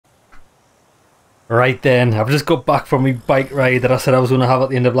Right then, I've just got back from my bike ride that I said I was going to have at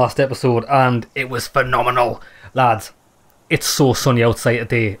the end of last episode, and it was phenomenal. Lads, it's so sunny outside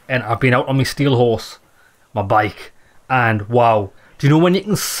today, and I've been out on my steel horse, my bike, and wow. Do you know when you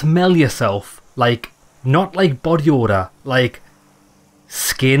can smell yourself? Like, not like body odour, like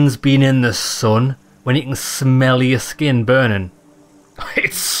skin's been in the sun, when you can smell your skin burning.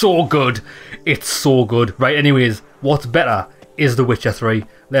 It's so good. It's so good. Right, anyways, what's better is The Witcher 3.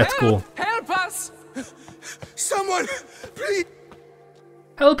 Let's go. Help us! Someone, please!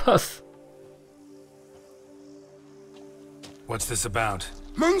 Help us! What's this about?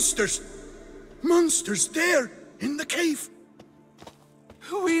 Monsters! Monsters there, in the cave!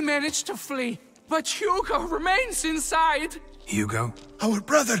 We managed to flee, but Hugo remains inside! Hugo? Our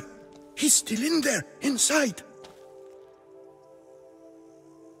brother! He's still in there, inside!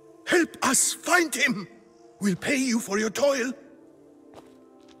 Help us find him! We'll pay you for your toil!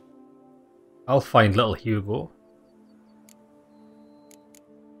 I'll find little Hugo.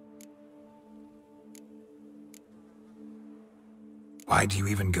 Why do you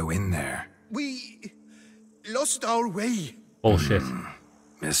even go in there? We lost our way. Bullshit.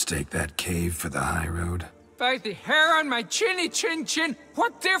 Mistake that cave for the high road? By the hair on my chinny chin chin,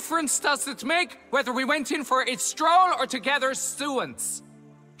 what difference does it make whether we went in for a stroll or to gather students?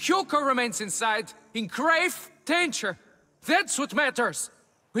 Hugo remains inside, in grave danger. That's what matters.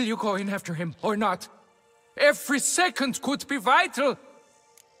 Will you go in after him or not? Every second could be vital.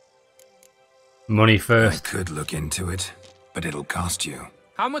 Money I first. could look into it, but it'll cost you.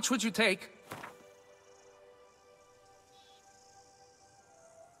 How much would you take?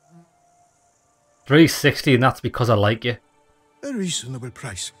 $360, and that's because I like you. A reasonable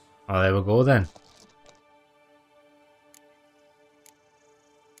price. Oh, there we go then.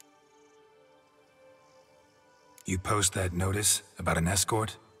 You post that notice about an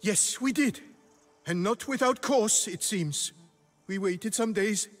escort? Yes, we did. And not without cause, it seems. We waited some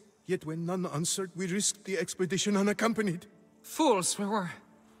days, yet when none answered, we risked the expedition unaccompanied. Fools we were.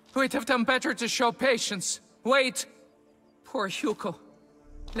 We'd have done better to show patience. Wait. Poor Hugo.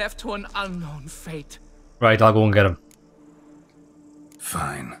 Left to an unknown fate. Right, I'll go and get him.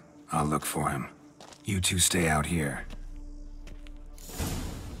 Fine. I'll look for him. You two stay out here.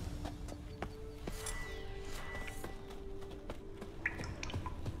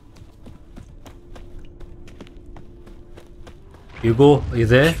 Hugo, are you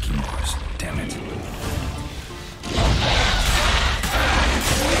there? Yours, damn it.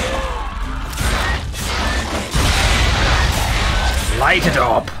 Light it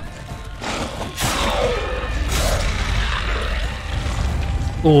up!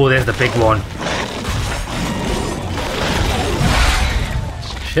 Oh, there's the big one.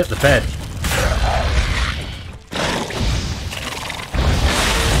 Shit, the bed.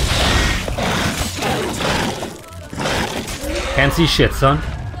 Can't see shit, son.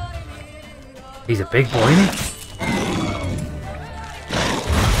 He's a big boy, isn't he?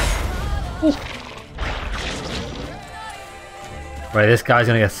 Ooh. Right, this guy's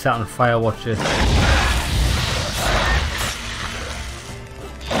gonna get set on fire, watch this.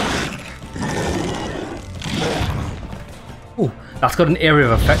 Ooh, that's got an area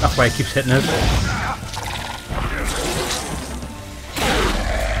of effect, that's why it keeps hitting us.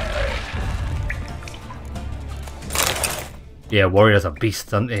 Yeah, warriors are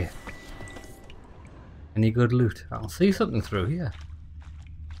beasts, aren't they? Any good loot? I can see something through here.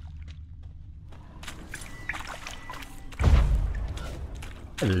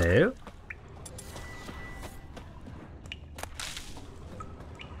 Hello?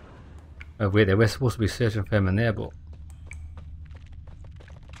 Oh wait, they were supposed to be searching for him in there, but...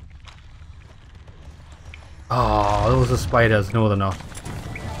 Oh, those are spiders. No, they're not.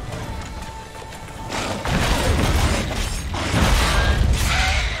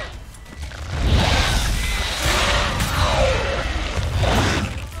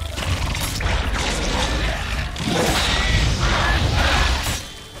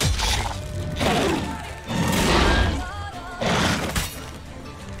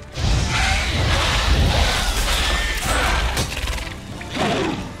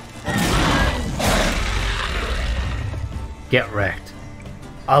 Get wrecked.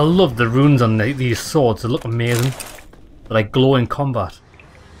 I love the runes on these swords. They look amazing. They're like glow in combat.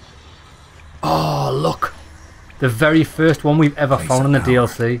 Oh, look. The very first one we've ever found in the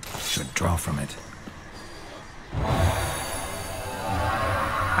DLC. Should draw from it.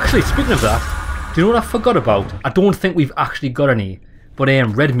 Actually, speaking of that, do you know what I forgot about? I don't think we've actually got any. But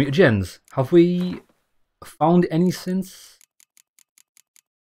red mutagens. Have we found any since?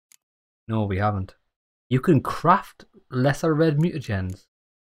 No, we haven't. You can craft lesser red mutagens.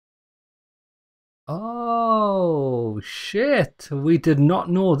 Oh, shit. We did not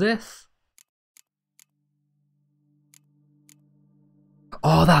know this.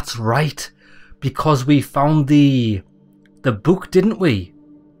 Oh, that's right. Because we found the book, didn't we?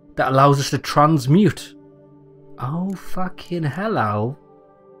 That allows us to transmute. Oh, fucking hello.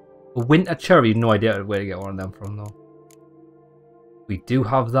 A winter cherry. No idea where to get one of them from, though. We do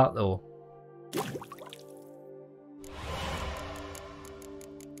have that, though.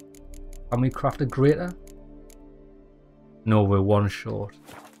 Can we craft a greater? No, we're one short.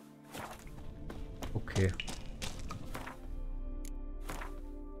 Okay.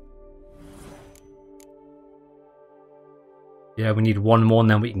 Yeah, we need one more and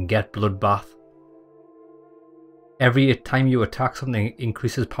then we can get Bloodbath. Every time you attack something, it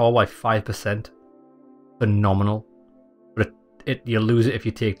increases power by 5%. Phenomenal. But you lose it if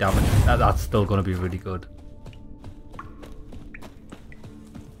you take damage. That's still going to be really good.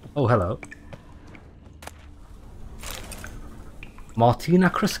 Oh, hello. Martina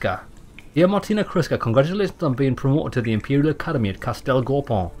Kriska. Dear Martina Kriska, congratulations on being promoted to the Imperial Academy at Castel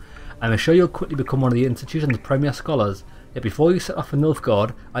Gorpon. I'm sure you'll quickly become one of the institution's premier scholars. Yet before you set off for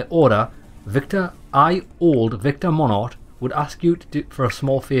Nilfgaard, old Victor Monart would ask you for a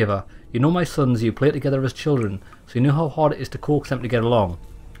small favour. You know my sons, you play together as children, so you know how hard it is to coax them to get along.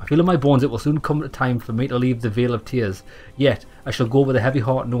 I feel in my bones it will soon come a time for me to leave the Vale of Tears. Yet, I shall go with a heavy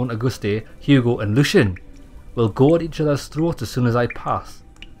heart knowing Auguste, Hugo and Lucien will go at each other's throats as soon as I pass.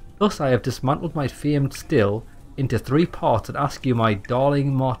 Thus I have dismantled my famed still into 3 parts and ask you, my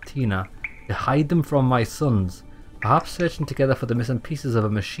darling Martina, to hide them from my sons. Perhaps searching together for the missing pieces of a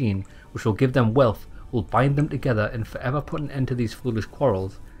machine which will give them wealth will bind them together and forever put an end to these foolish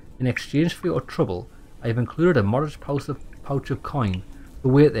quarrels. In exchange for your trouble, I have included a modest pouch of coin. But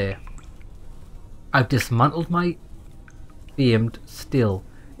wait there. I've dismantled my famed still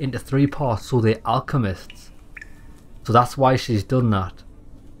into 3 parts so they're alchemists. So that's why she's done that.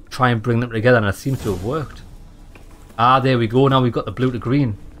 Try and bring them together, and it seems to have worked. Ah, there we go. Now we've got the blue to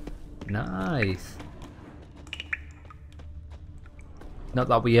green. Nice. Not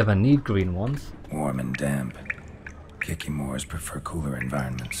that we ever need green ones. Warm and damp. Kikimores prefer cooler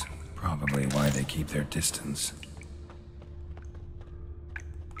environments. Probably why they keep their distance.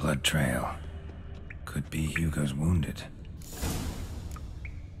 Blood trail. Could be Hugo's wounded.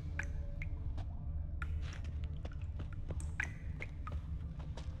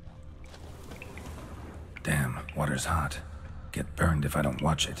 Damn, water's hot. Get burned if I don't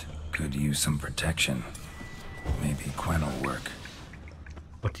watch it. Could use some protection. Maybe Quen will work.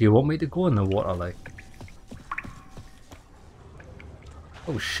 But do you want me to go in the water, like?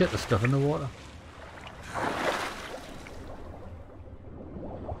 Oh shit, there's stuff in the water.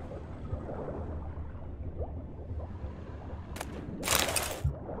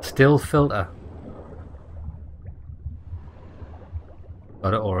 Still filter.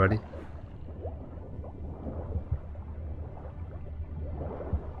 Got it already.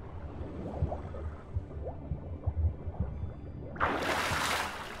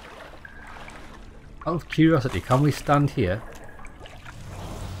 Out of curiosity, can we stand here?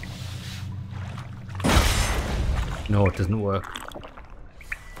 No, it doesn't work.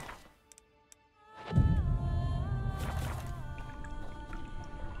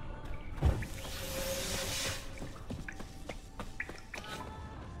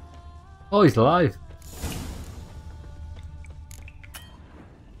 Oh, he's alive.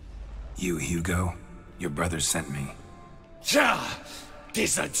 You, Hugo? Your brother sent me. Ja!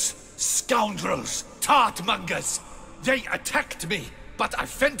 Gizzards! Scoundrels! Tartmongers! They attacked me, but I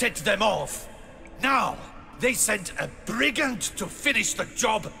fended them off. Now, they sent a brigand to finish the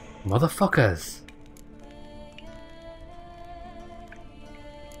job. Motherfuckers.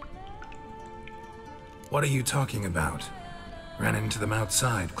 What are you talking about? Ran into them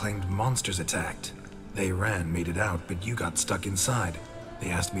outside, claimed monsters attacked. They ran, made it out, but you got stuck inside.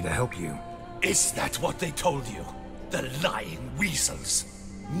 They asked me to help you. Is that what they told you? The lying weasels.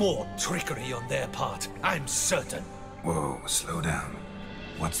 More trickery on their part, I'm certain. Whoa, slow down.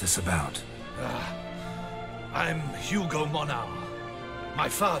 What's this about? I'm Hugo Monar. My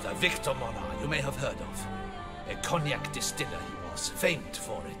father, Victor Monar, you may have heard of. A cognac distiller he was, famed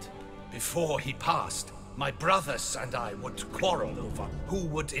for it. Before he passed, my brothers and I would quarrel over who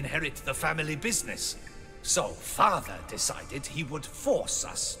would inherit the family business. So father decided he would force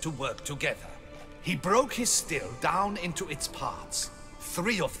us to work together. He broke his still down into its parts.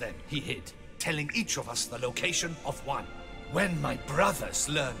 3 of them he hid, telling each of us the location of one. When my brothers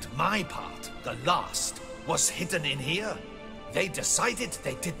learned my part, the last, was hidden in here, they decided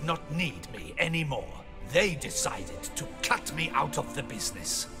they did not need me anymore. They decided to cut me out of the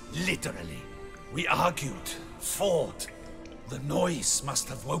business, literally. We argued, fought. The noise must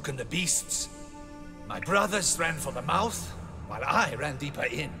have woken the beasts. My brothers ran for the mouth, while I ran deeper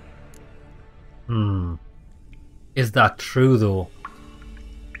in. Is that true, though?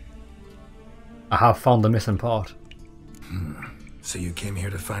 I have found the missing part. So you came here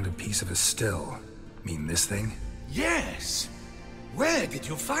to find a piece of a still. Mean this thing? Yes! Where did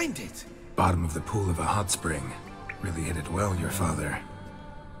you find it? Bottom of the pool of a hot spring. Really hit it well, your father.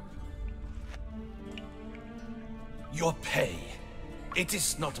 Your pay. It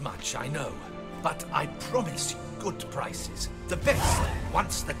is not much, I know. But I promise you good prices. The best,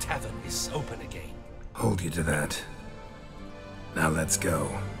 once the tavern is open again. Hold you to that. Now let's go.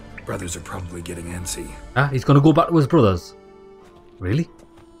 Brothers are probably getting antsy. Ah, he's gonna go back to his brothers. Really?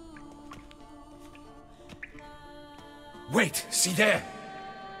 Wait, see there?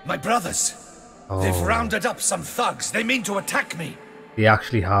 My brothers. Oh. They've rounded up some thugs. They mean to attack me. They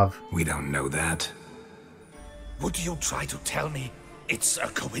actually have. We don't know that. Would you try to tell me it's a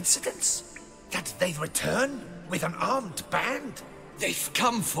coincidence? That they return with an armed band? They've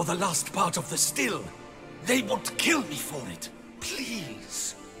come for the last part of the still. They won't kill me for it.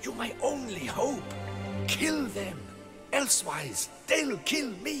 Please, you're my only hope. Kill them. Elsewise, they'll kill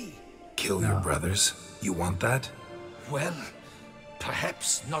me. Kill your brothers? You want that? Well,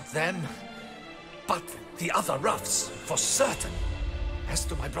 perhaps not them, but the other roughs, for certain. As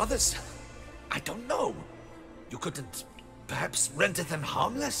to my brothers, I don't know. You couldn't perhaps render them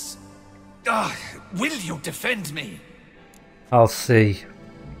harmless? Will you defend me? I'll see.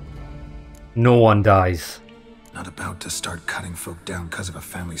 No one dies. Not about to start cutting folk down because of a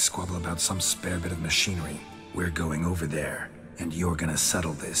family squabble about some spare bit of machinery. We're going over there, and you're gonna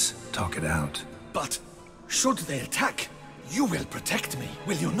settle this. Talk it out. But should they attack, you will protect me,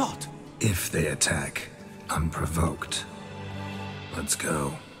 will you not? If they attack, unprovoked. Let's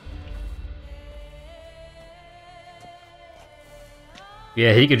go.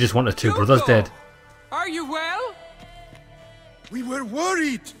 Yeah, he could just want the two brothers dead. Are you well? We were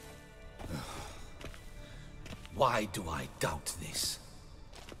worried. Why do I doubt this?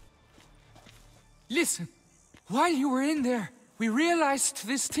 Listen, while you were in there, we realized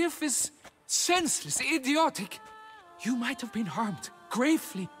this tiff is senseless, idiotic. You might have been harmed,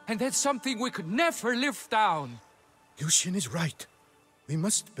 gravely, and that's something we could never live down. Lucian is right. We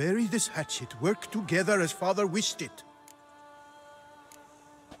must bury this hatchet, work together as father wished it.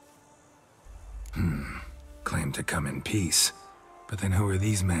 Claim to come in peace. But then who are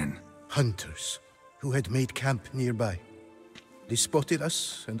these men? Hunters, who had made camp nearby. They spotted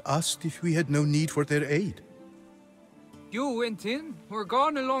us and asked if we had no need for their aid. You went in, were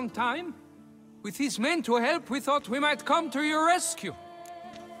gone a long time. With these men to help, we thought we might come to your rescue.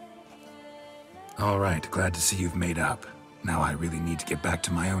 All right, glad to see you've made up. Now I really need to get back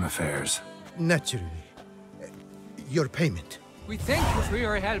to my own affairs. Naturally. Your payment. We thank you for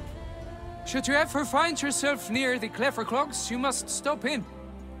your help. Should you ever find yourself near the Clever Clogs, you must stop in.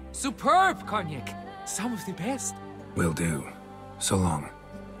 Superb cognac. Some of the best. Will do. So long.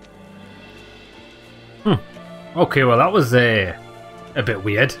 Okay, well that was a bit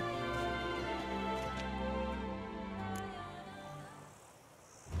weird.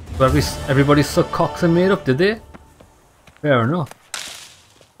 But everybody sucked cocks and made up, did they? Fair enough.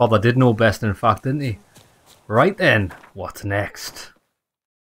 Father did know best, in fact, didn't he? Right then, what's next?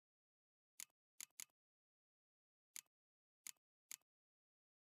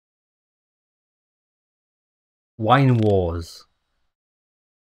 Wine Wars.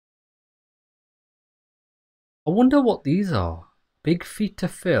 I wonder what these are. Big feet to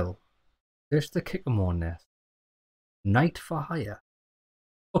fill. There's the Kickamore nest. Night for hire.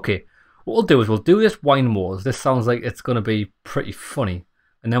 Okay, what we'll do is we'll do this Wine Wars. This sounds like it's going to be pretty funny.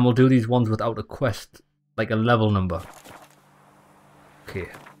 And then we'll do these ones without a quest, like a level number. Okay.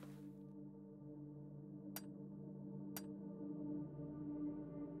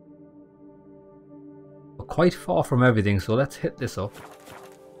 We're quite far from everything, so let's hit this up.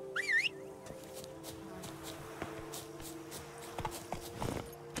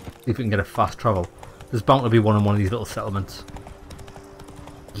 See if we can get a fast travel. There's bound to be one in one of these little settlements.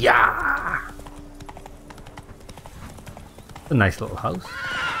 Yeah! A nice little house.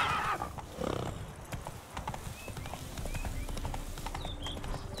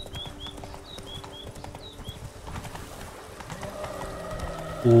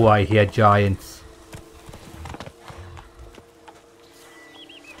 Oh, I hear giants.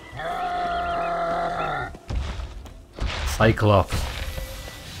 Cyclops.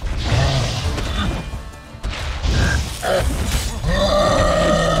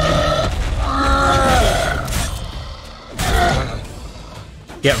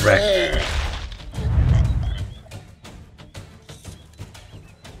 Get wrecked.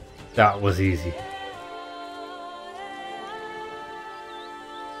 That was easy.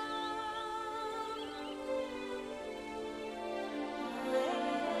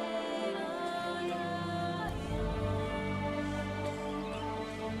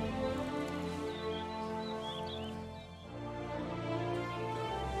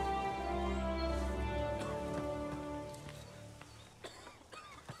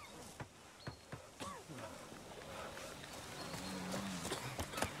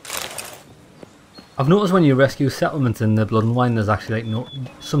 I've noticed when you rescue settlements in the Blood and Wine, there's actually like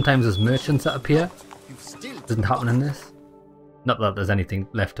sometimes there's merchants that appear. Doesn't happen in this. Not that there's anything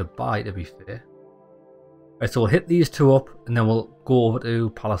left to buy, to be fair. Right, so we'll hit these two up, and then we'll go over to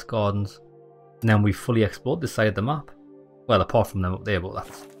Palace Gardens, and then we fully explored this side of the map. Well, apart from them up there, but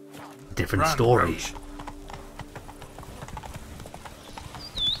that's a different story. Roach.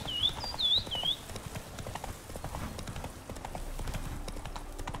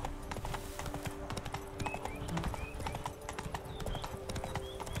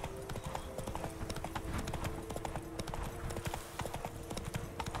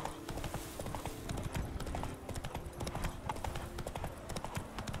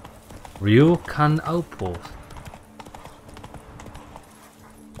 Ryokan Outpost.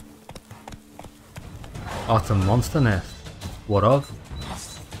 Oh, it's a monster nest. What of?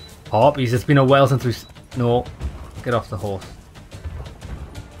 Harpies, it's been a while since we've... No. Get off the horse.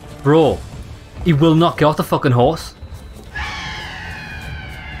 Bro. He will not get off the fucking horse.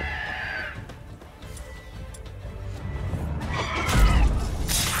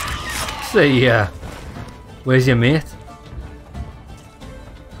 See ya. Where's your mate?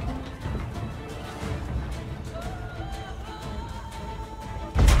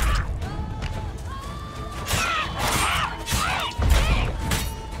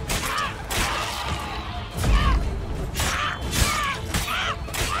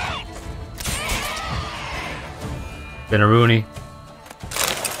 Been a Rooney.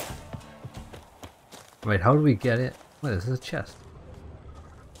 Wait, how do we get it? Wait, this is a chest.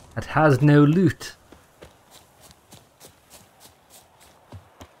 It has no loot.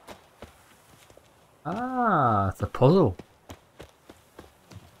 Ah, it's a puzzle.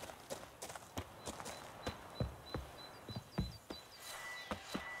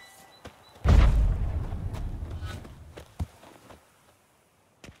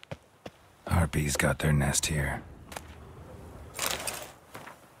 Harpies got their nest here.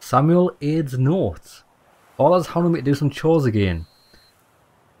 Samuel aids notes. Father's hounding me to do some chores again.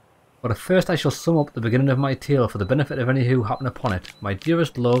 But at first I shall sum up the beginning of my tale for the benefit of any who happen upon it. My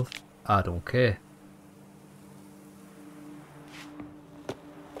dearest love, I don't care.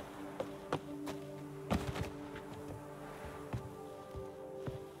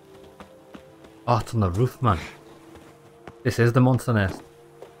 Oh, it's on the roof, man. This is the monster nest.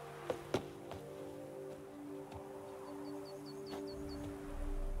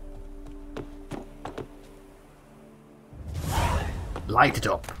 Light it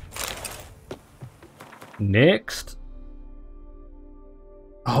up. Next.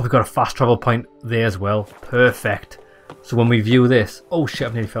 Oh, we've got a fast travel point there as well. Perfect. So when we view this... Oh shit,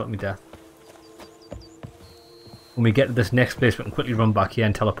 I've nearly felt me death. When we get to this next place, we can quickly run back here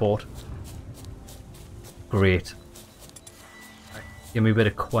and teleport. Great. Give me a bit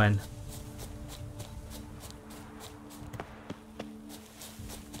of Quen.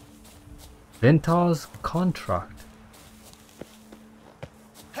 Ventar's contract.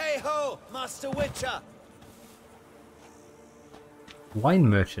 Hey-ho, Master Witcher! Wine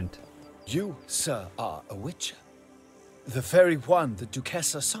merchant. You, sir, are a witcher. The very one the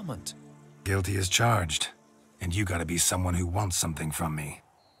Duchessa summoned. Guilty as charged. And you gotta be someone who wants something from me.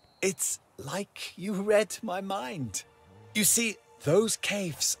 It's like you read my mind. You see, those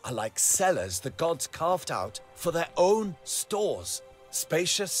caves are like cellars the gods carved out for their own stores.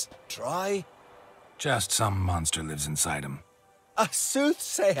 Spacious, dry. Just some monster lives inside them. A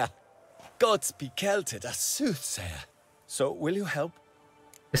soothsayer. Gods be kelted, a soothsayer. So, will you help?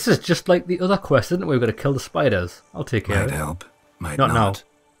 This is just like the other quest, isn't it? We've got to kill the spiders. I'll take care of Might it. help, might Not not. now.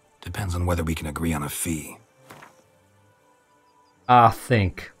 Depends on whether we can agree on a fee. I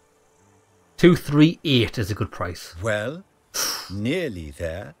think 238 is a good price. Well, nearly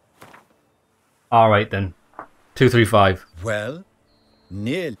there. Alright then. 235. Well,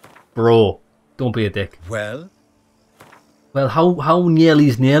 nearly. Bro, don't be a dick. Well, Well, how nearly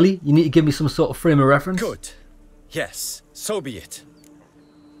is nearly? You need to give me some sort of frame of reference. good. Yes, so be it.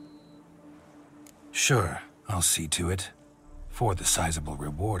 Sure, I'll see to it. For the sizable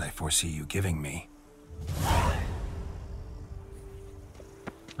reward I foresee you giving me.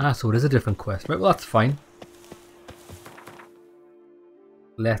 Ah, so it is a different quest. Right, well that's fine.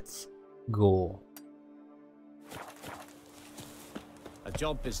 Let's go. A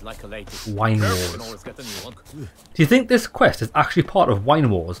job is like a lady. Wine You Wars. can always get a new one. Do you think this quest is actually part of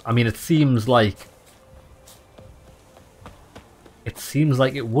Wine Wars? I mean, it seems like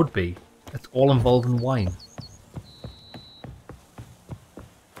it would be. It's all involved in wine.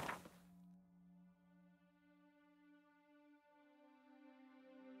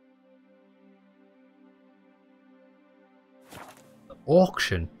 The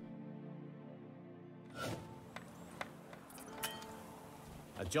auction.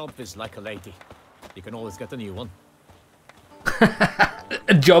 A job is like a lady. You can always get a new one.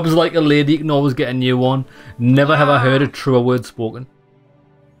 A job's like a lady, you can always get a new one. Never have I heard a truer word spoken.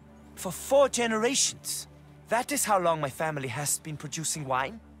 For 4 generations. That is how long my family has been producing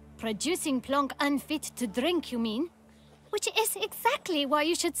wine. Producing plonk unfit to drink, you mean? Which is exactly why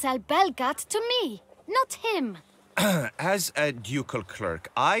you should sell Belgat to me, not him. As a ducal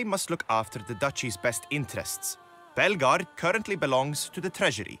clerk, I must look after the duchy's best interests. Belgard currently belongs to the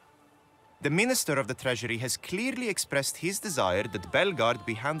treasury. The minister of the treasury has clearly expressed his desire that Belgard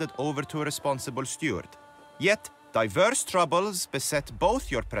be handed over to a responsible steward. Yet, diverse troubles beset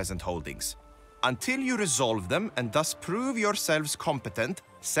both your present holdings. Until you resolve them and thus prove yourselves competent,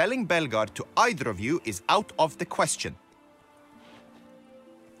 selling Belgard to either of you is out of the question.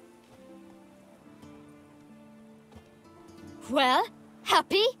 Well,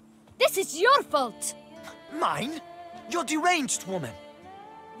 Happy? This is your fault! Mine? You're deranged, woman.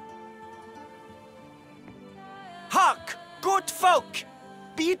 Hark, good folk!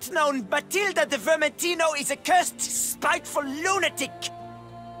 Be it known, Matilda de Vermentino is a cursed, spiteful lunatic!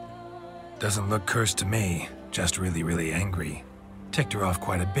 Doesn't look cursed to me, just really, really angry. Ticked her off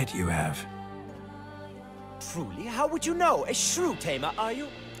quite a bit, you have. Truly, how would you know? A shrew tamer, are you?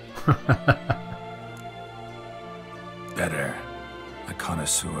 Better. A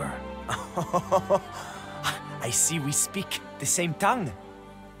connoisseur. I see we speak the same tongue.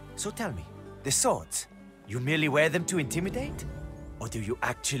 So tell me, the swords, you merely wear them to intimidate? Or do you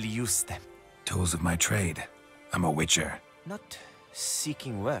actually use them? Tools of my trade. I'm a witcher. Not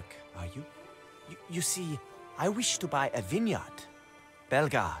seeking work, are you? You see, I wish to buy a vineyard.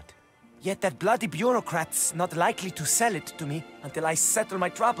 Belgard. Yet that bloody bureaucrat's not likely to sell it to me until I settle my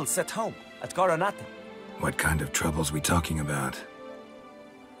troubles at home, at Coronata. What kind of troubles we talking about?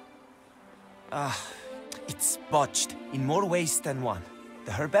 It's botched in more ways than one.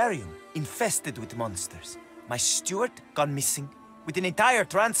 The herbarium, infested with monsters. My steward gone missing, with an entire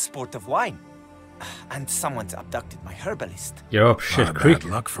transport of wine. And someone's abducted my herbalist. You're up shit Not creek. bad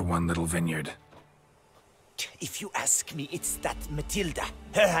luck for one little vineyard. If you ask me, it's that Matilda,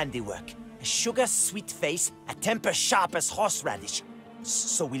 her handiwork. A sugar-sweet face, a temper sharp as horseradish.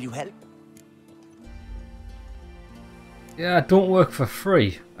 So will you help? Yeah, I don't work for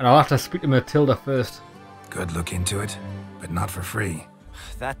free, and I'll have to speak to Matilda first. Good look into it, but not for free.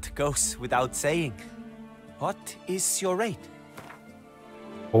 That goes without saying. What is your rate?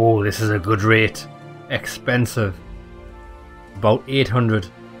 Oh, this is a good rate. Expensive. About 800.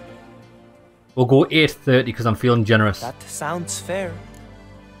 We'll go 830 because I'm feeling generous. That sounds fair.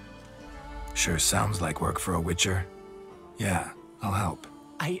 Sure sounds like work for a witcher. Yeah, I'll help.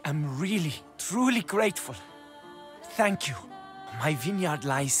 I am really, truly grateful. Thank you. My vineyard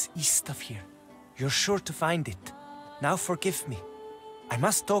lies east of here. You're sure to find it. Now forgive me. I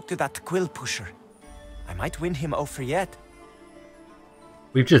must talk to that quill pusher. I might win him over yet.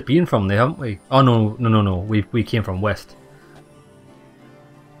 We've just been from there, haven't we? Oh, no. We came from west.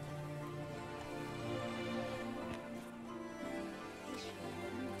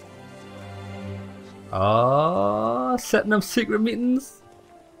 Ah, setting up secret meetings?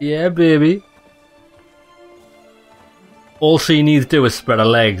 Yeah, baby. All she needs to do is spread her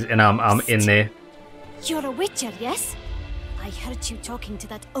legs and I'm in there. You're a witcher, yes? I heard you talking to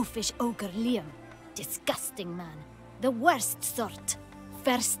that oafish ogre Liam. Disgusting man. The worst sort.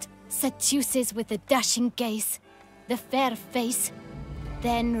 First, seduces with a dashing gaze, the fair face,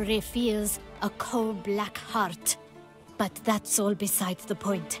 then reveals a coal-black heart. But that's all beside the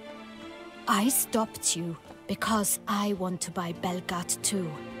point. I stopped you because I want to buy Belgat too.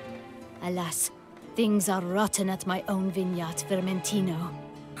 Alas, things are rotten at my own vineyard, Vermentino.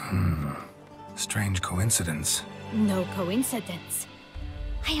 Strange coincidence. No coincidence.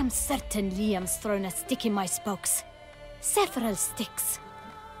 I am certain Liam's thrown a stick in my spokes. Several sticks.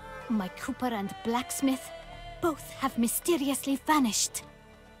 My cooper and blacksmith both have mysteriously vanished.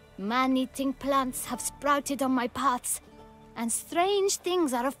 Man-eating plants have sprouted on my paths, and strange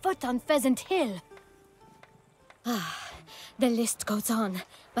things are afoot on Pheasant Hill. The list goes on,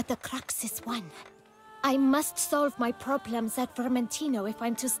 but the crux is one. I must solve my problems at Vermentino if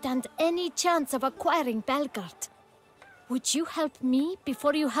I'm to stand any chance of acquiring Belgard. Would you help me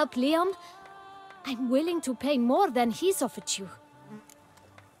before you help Liam? I'm willing to pay more than he's offered you.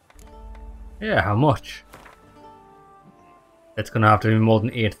 Yeah, how much? It's going to have to be more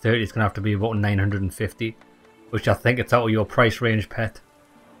than 830. It's going to have to be about 950. Which I think it's out of your price range, pet.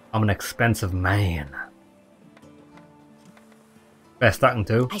 I'm an expensive man. Best I can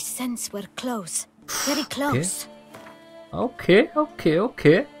do. I sense we're close. Very close. Okay.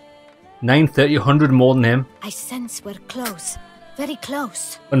 930, 100 more than him. I sense we're close. Very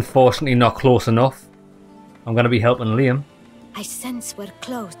close. Unfortunately not close enough. I'm going to be helping Liam. I sense we're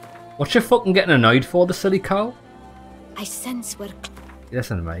close. What's you fucking getting annoyed for, the silly cow? I sense we're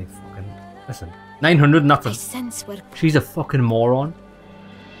Listen to me, fucking... Listen. 900, nothing. I sense we're... She's a fucking moron.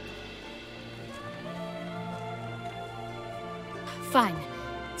 Fine.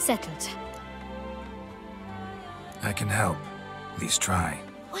 Settled. I can help. At least try.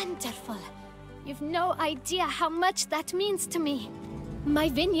 Wonderful. You've no idea how much that means to me. My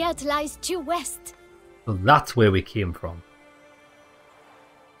vineyard lies due west. So that's where we came from.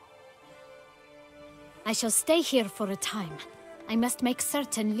 I shall stay here for a time. I must make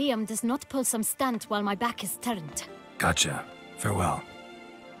certain Liam does not pull some stunt while my back is turned. Gotcha. Farewell.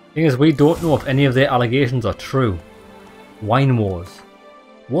 Thing is, we don't know if any of their allegations are true. Wine Wars.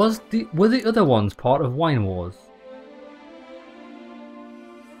 Were the other ones part of Wine Wars?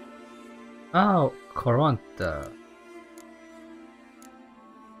 Oh, Coronata.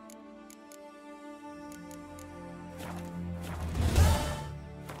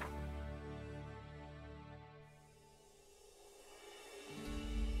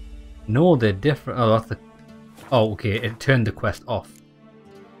 No, they're different. Oh, that's the... Oh, okay, it turned the quest off.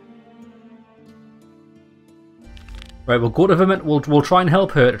 Right, we'll go to Vermentino. We'll try and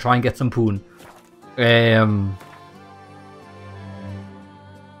help her to try and get some poon.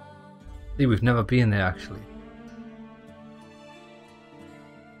 See, we've never been there, actually.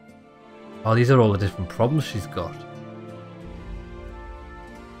 Oh, these are all the different problems she's got.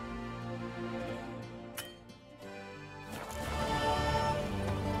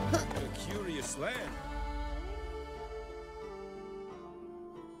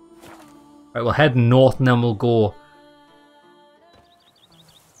 Right, we'll head north and then we'll go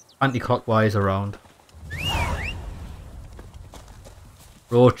anti-clockwise around.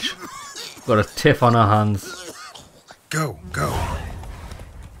 Roach, got a tiff on our hands. Go.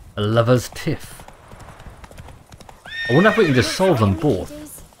 A lover's tiff. I wonder if we can just solve them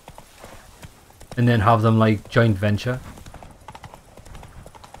both. And then have them like joint venture.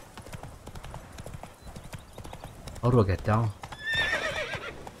 How do I get down?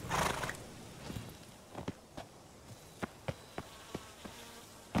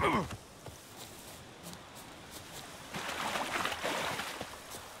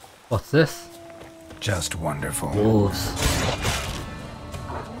 What's this? Just wonderful. Wolves.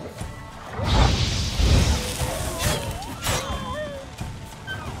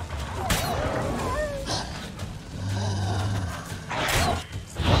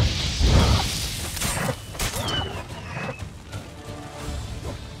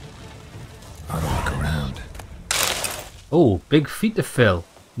 Ought to look around. Oh, big feet to fill.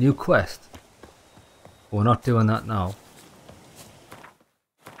 New quest. We're not doing that now.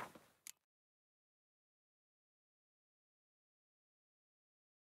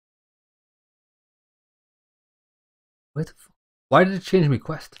 Wait, why did it change my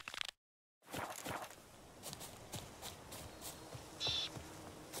quest?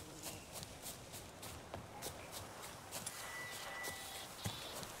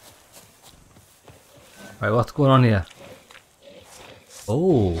 Right, what's going on here?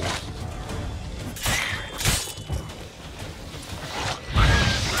 Oh.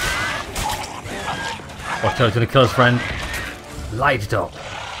 Watch out, he's gonna kill his friend. Light it up.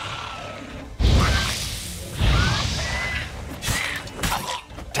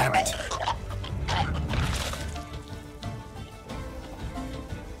 Damn it.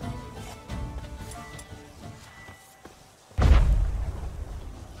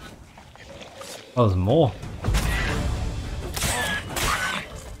 Oh, there's more.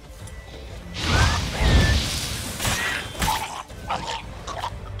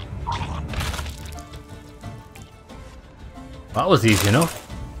 That was easy enough.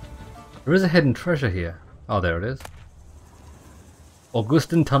 There is a hidden treasure here. Oh, there it is.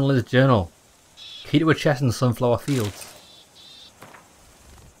 Augustin Tunneler's Journal. Key to a chest in sunflower fields.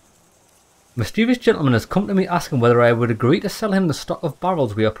 Mischievous gentleman has come to me asking whether I would agree to sell him the stock of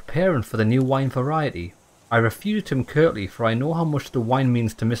barrels we are preparing for the new wine variety. I refused him curtly, for I know how much the wine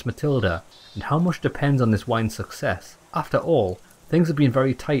means to Miss Matilda, and how much depends on this wine's success. After all, things have been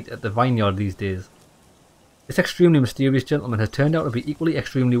very tight at the vineyard these days. This extremely mysterious gentleman has turned out to be equally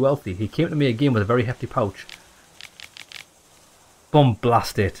extremely wealthy. He came to me again with a very hefty pouch. Bomb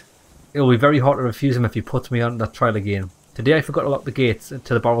blast it. It will be very hard to refuse him if he puts me on that trial again. Today I forgot to lock the gates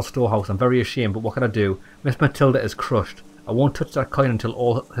to the barrel storehouse. I'm very ashamed, but what can I do? Miss Matilda is crushed. I won't touch that coin until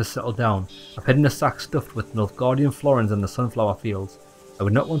all has settled down. I've hidden a sack stuffed with Nilfgaardian florins in the sunflower fields. I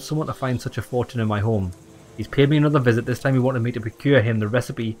would not want someone to find such a fortune in my home. He's paid me another visit. This time he wanted me to procure him the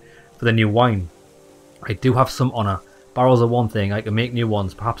recipe for the new wine. I do have some honour. Barrels are one thing, I can make new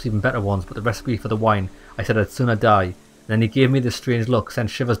ones, perhaps even better ones, but the recipe for the wine, I said I'd sooner die. And then he gave me this strange look, sent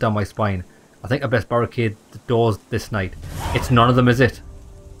shivers down my spine. I think I best barricade the doors this night. It's none of them, is it?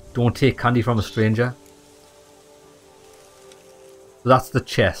 Don't take candy from a stranger. So that's the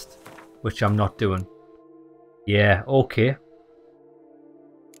chest, which I'm not doing. Yeah, okay.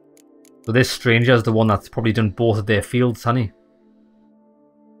 So this stranger is the one that's probably done both of their fields, hasn't he?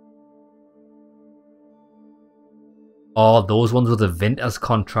 Oh, those ones with a Vinters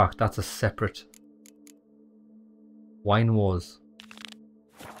contract. That's a separate. Wine Wars.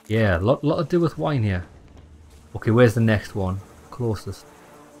 Yeah, lot to do with wine here. Okay, where's the next one? Closest.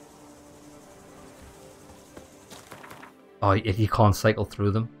 Oh, you can't cycle through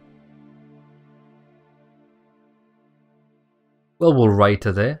them. Well, we'll ride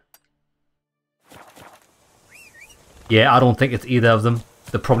to there. Yeah, I don't think it's either of them.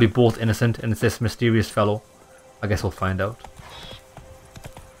 They're probably both innocent, and it's this mysterious fellow. I guess we'll find out.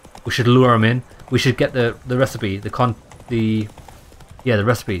 We should lure him in. We should get the recipe, the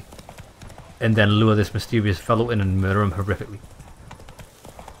recipe, and then lure this mysterious fellow in and murder him horrifically.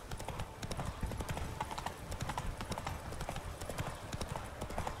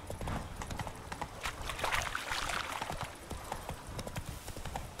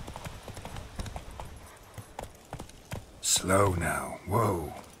 Slow now.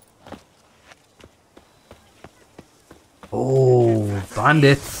 Whoa. Oh,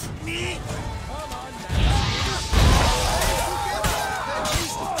 bandits.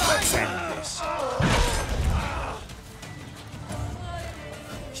 Let's end this.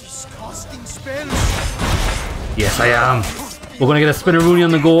 She's casting spells. Yes, I am. We're going to get a Spinneroonie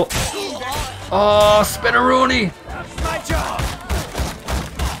on the go. Oh, Spinneroonie. That's my job.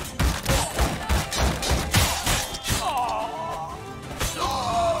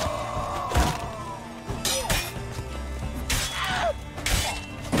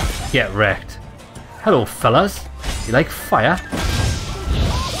 Get wrecked. Hello, fellas. You like fire?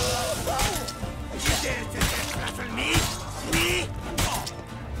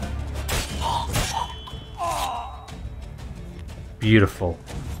 Beautiful.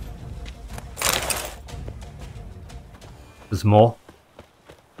 There's more.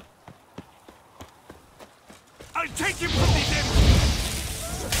 I'll take him from these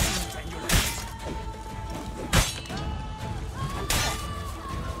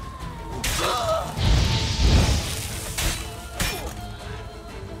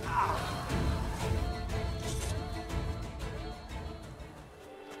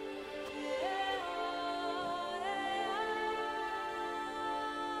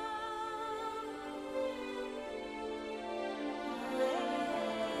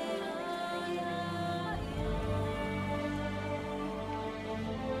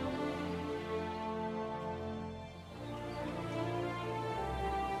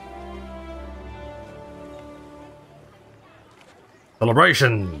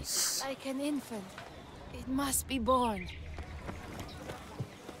Celebrations! Like an infant, it must be born.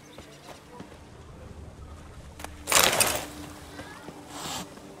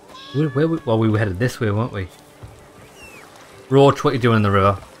 Well, we were headed this way, weren't we? Roach, what are you doing in the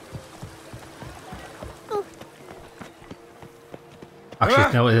river?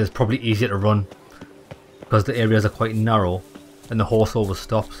 Actually, no, it is probably easier to run because the areas are quite narrow and the horse always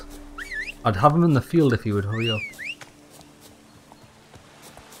stops. I'd have him in the field if he would hurry up.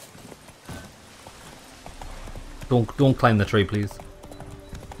 Don't climb the tree, please.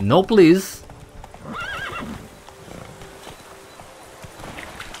 No, please.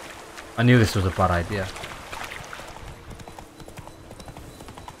 I knew this was a bad idea.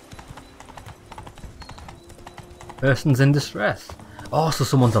 Person's in distress. Oh, so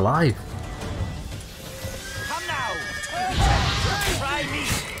someone's alive. Come now! Try me!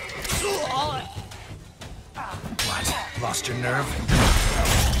 What? Lost your nerve?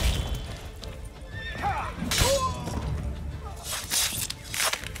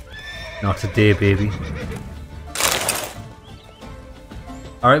 Not today, baby.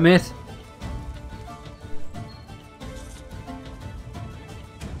 Alright, mate.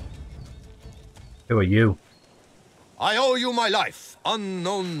 Who are you? I owe you my life,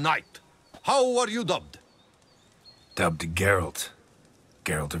 unknown knight. How are you dubbed? Dubbed Geralt.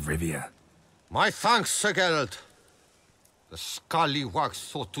 Geralt of Rivia. My thanks, Sir Geralt. The scallywags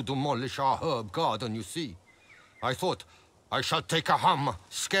sought to demolish our herb garden, you see. I thought, I shall take a hammer,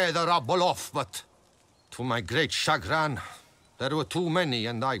 scare the rabble off, but to my great chagrin, there were too many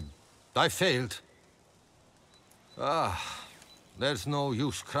and I failed. Ah, there's no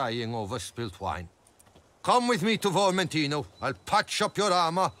use crying over spilt wine. Come with me to Vermentino. I'll patch up your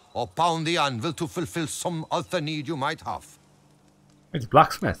armor or pound the anvil to fulfill some other need you might have. It's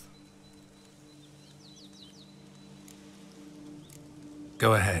blacksmith.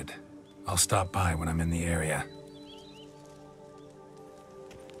 Go ahead. I'll stop by when I'm in the area.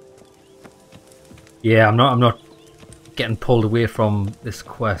 Yeah, I'm not getting pulled away from this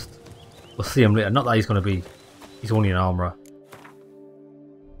quest. We'll see him later. Not that he's going to be... He's only an armourer.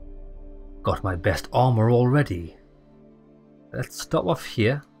 Got my best armour already. Let's stop off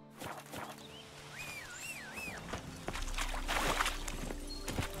here.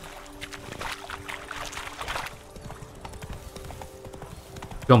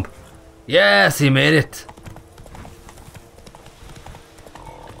 Jump. Yes, he made it.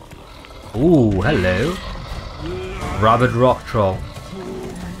 Ooh, hello. Rabid rock troll.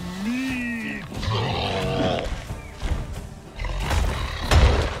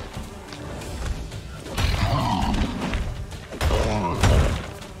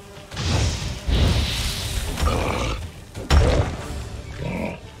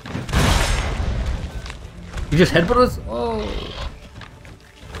 You just headbutt us? Oh.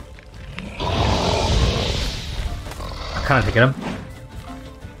 I can't get him.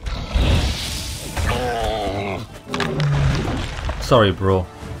 Sorry, bro.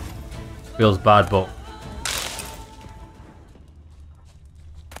 Feels bad, but...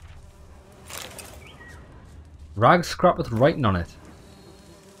 Rag scrap with writing on it.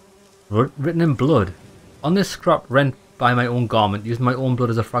 Written in blood. On this scrap rent by my own garment, using my own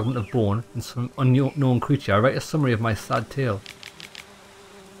blood as a fragment of bone and some unknown creature, I write a summary of my sad tale.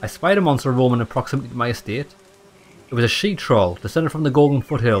 I spied a monster roaming in proximity to my estate. It was a she-troll, descended from the Golden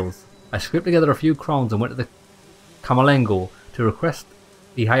Foothills. I scraped together a few crowns and went to the Camerlengo to request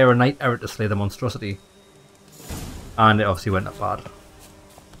he hire a knight errant to slay the monstrosity. And it obviously went up bad.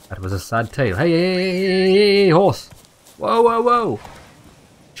 That was a sad tale. Hey, hey, hey, hey, hey, horse! Whoa, whoa, whoa!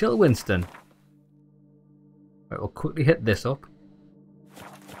 Chill, Winston. Right, we'll quickly hit this up.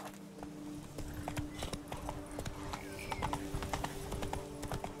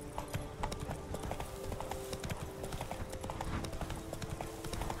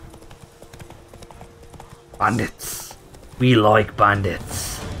 Bandits. We like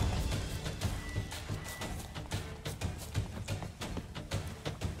bandits.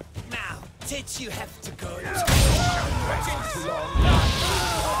 Now, did you have to go?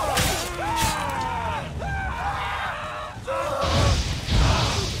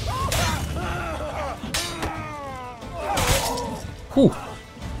 Whew.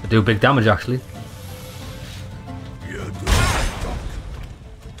 They do big damage actually.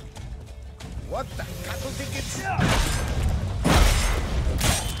 What the cattle tickets?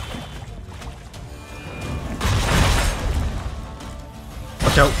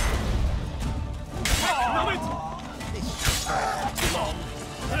 Watch out.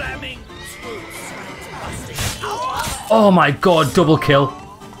 Oh my god, double kill.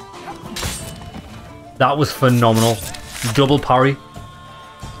 That was phenomenal. Double parry.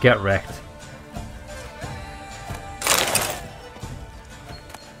 Get wrecked.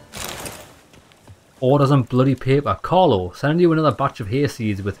 Orders on bloody paper. Carlo, sending you another batch of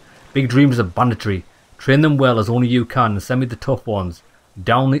hayseeds with big dreams of banditry. Train them well as only you can and send me the tough ones.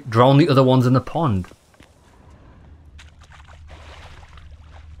 Drown the other ones in the pond.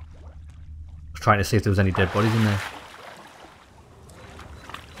 I was trying to see if there was any dead bodies in there.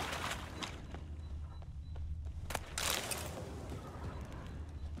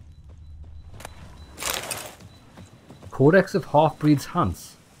 Codex of Half-Breeds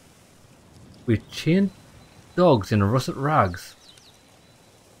Hans. With chained dogs in russet rags.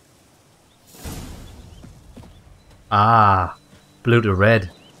 Ah, blue to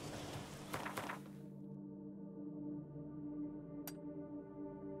red.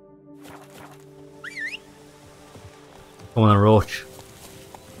 Come on, Roach.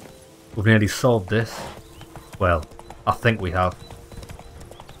 We've nearly solved this. Well, I think we have.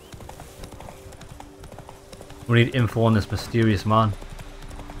 We need info on this mysterious man.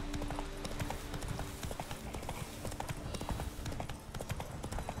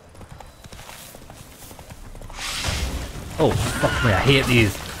 Oh, fuck me, I hate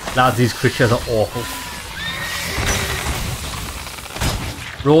these. Lads, these creatures are awful.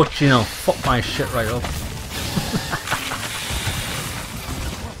 Roach, you know, fuck my shit right up.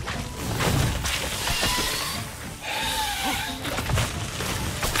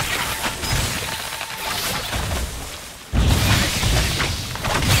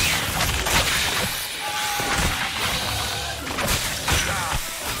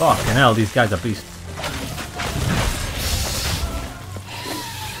 Fucking hell, these guys are beasts.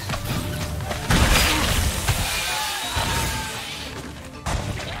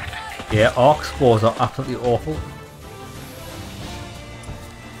 Yeah, arc spores are absolutely awful.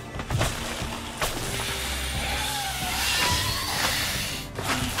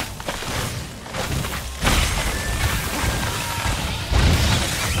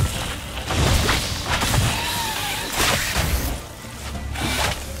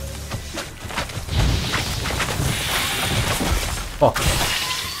 Fuck.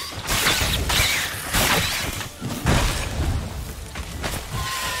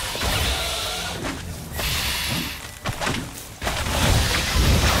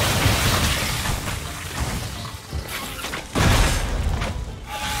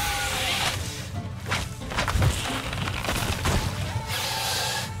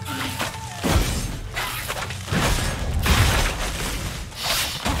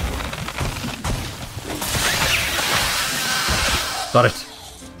 Got it.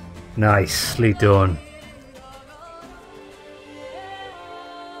 Nicely done.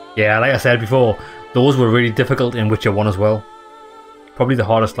 Yeah, like I said before, those were really difficult in Witcher 1 as well. Probably the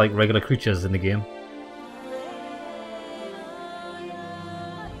hardest like regular creatures in the game.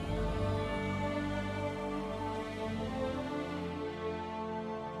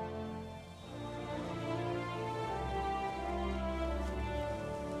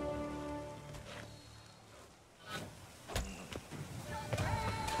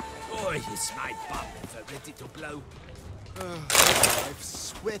 Is my bomb ever ready to blow? I've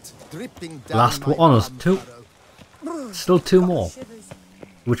sweat dripping down Last my one is arm two. furrow. Still two more.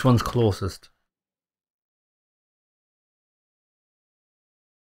 Which one's closest?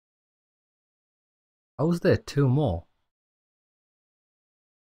 How is there two more?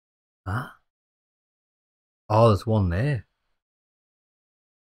 Huh? Oh, there's one there.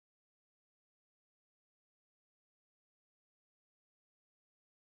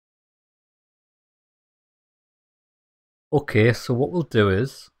 Okay, so what we'll do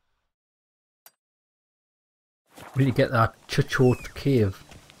is we need to get that Chuchot cave,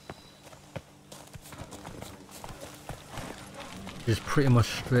 which is pretty much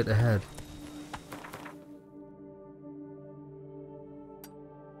straight ahead.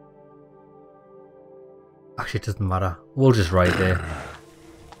 Actually, it doesn't matter. We'll just ride there.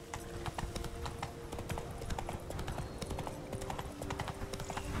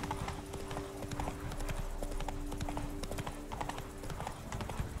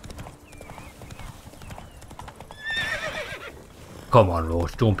 Come on,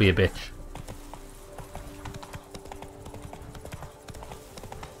 Roach, don't be a bitch.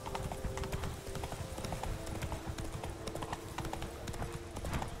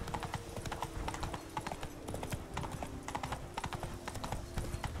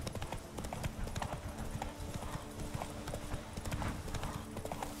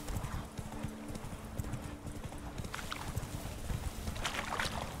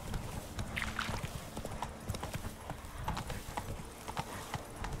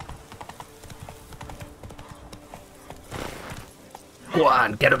 Go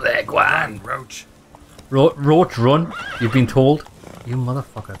on, get up there, go on. Roach. Roach, run. You've been told. You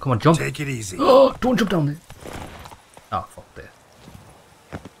motherfucker. Come on, jump. Take it easy. Oh, don't jump down there. Oh, fuck there.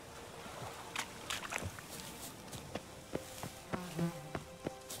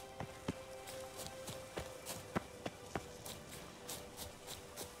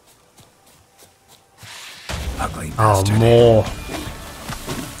 Ugly Oh, bastard. more.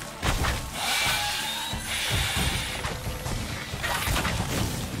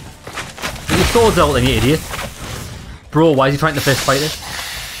 Get your swords out then, you idiot. Bro, why is he trying to fist fight it?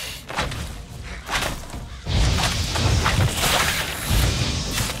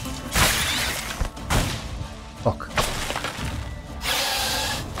 Fuck.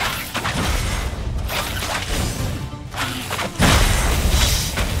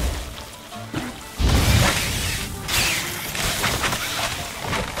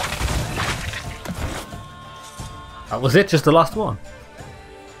 That was it, just the last one.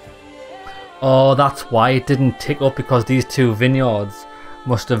 Oh, that's why it didn't tick up, because these two vineyards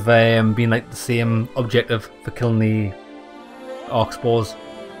must have been like the same objective for killing the arc spores.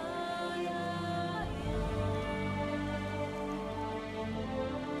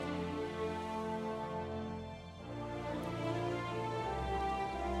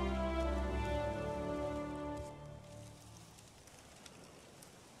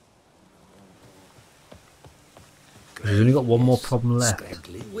 She's only got one more problem left.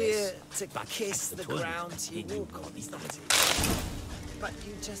 We're to kiss the ground you walk on, isn't it? But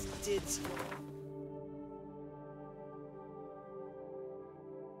you just did.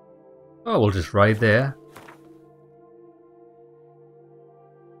 Oh, we'll just ride there.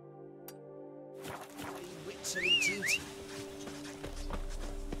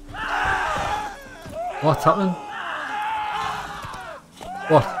 What's happening?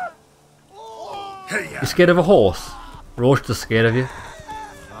 What? You scared of a horse? Roach is scared of you.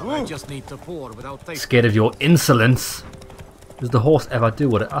 I just need to pour without taste. Scared of your insolence. Does the horse ever do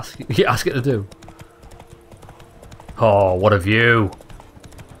what it asks you ask it to do? Oh, what a view!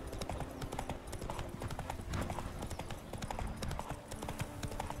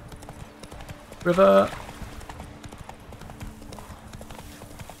 River.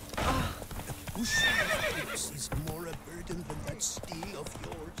 This is more a burden than that steel of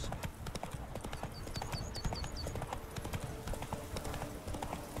yours.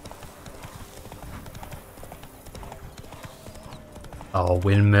 Oh,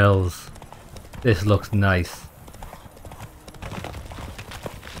 windmills. This looks nice.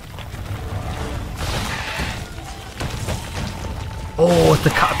 Oh, it's the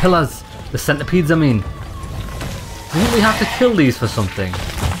caterpillars. The centipedes, I mean. Didn't we have to kill these for something?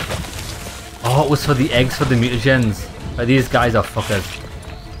 Oh, it was for the eggs for the mutagens. Oh, these guys are fuckers.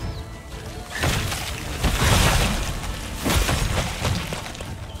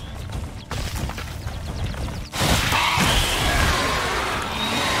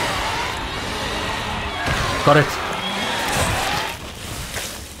 Got it.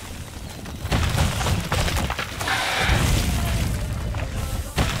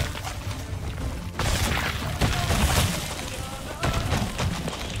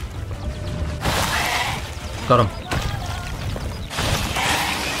 Got him.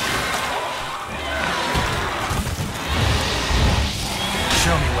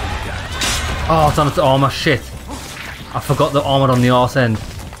 Show me what you got. Oh, it's on its armor. Shit. I forgot the armor on the arse end.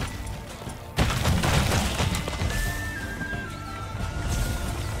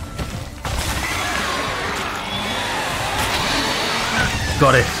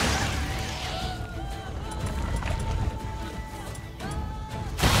 Got it.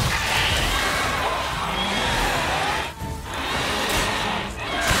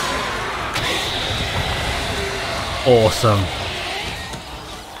 Awesome.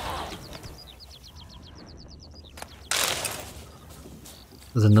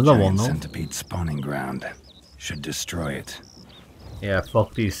 There's another one though. Centipede spawning ground. Should destroy it. Yeah,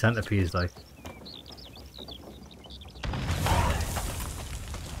 fuck these centipedes, like.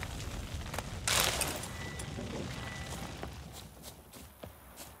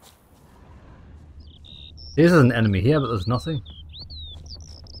 There's an enemy here, but there's nothing.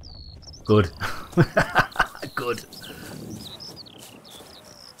 Good. Good.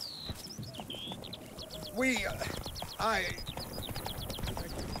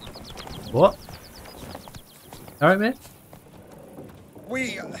 What? Alright, mate?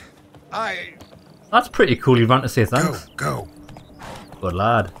 That's pretty cool, you ran to say thanks. Go. Good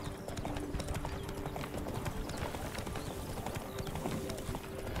lad.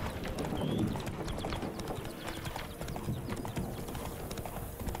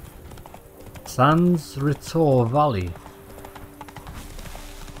 Sans Ritor Valley.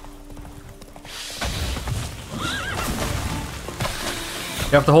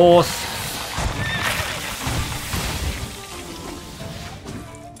 You have the horse.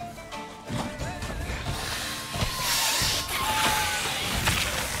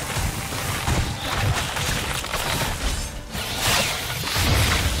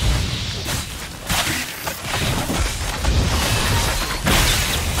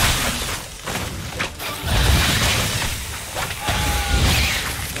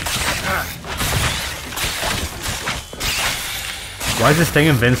 Why is this thing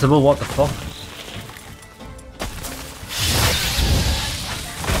invincible? What the fuck?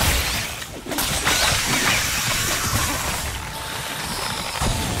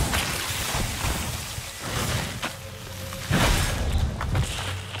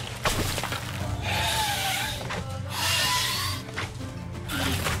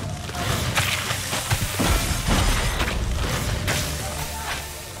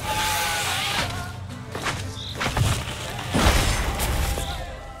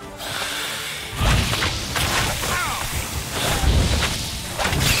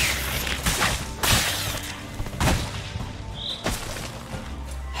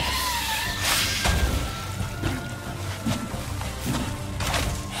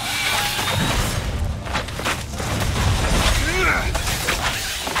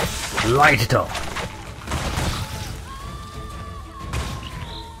 Light it up.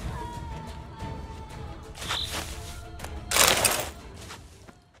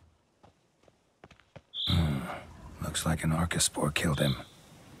 Looks like an Archospore killed him.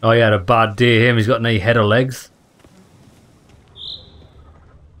 Oh, he had a bad day, him. He's got no head or legs.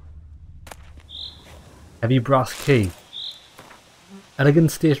 Heavy brass key. Elegant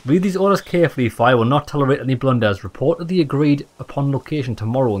state. Read these orders carefully, for I will not tolerate any blunders. Report to the agreed upon location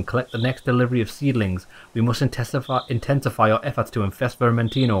tomorrow and collect the next delivery of seedlings. We must intensify our efforts to infest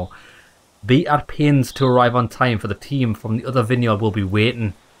Vermentino. Be at pains to arrive on time, for the team from the other vineyard will be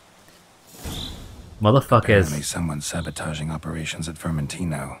waiting. Motherfuckers. Apparently someone's sabotaging operations at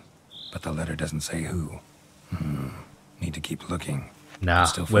Vermentino, but the letter doesn't say who. Need to keep looking. Nah,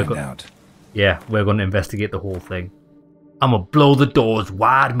 still find out. Yeah, we're going to investigate the whole thing. I'ma blow the doors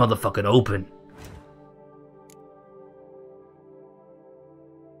wide motherfucking open.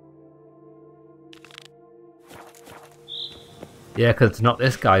 Yeah, because it's not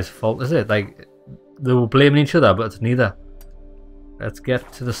this guy's fault, is it? Like, they were blaming each other, but it's neither. Let's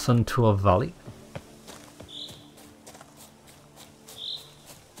get to the Suntour Valley.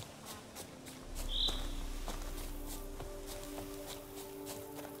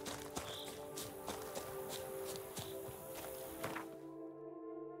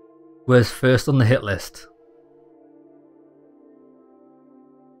 Where's first on the hit list?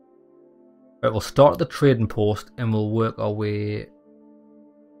 Right, we'll start at the trading post and we'll work our way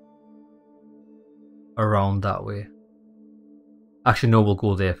around that way. Actually, no, we'll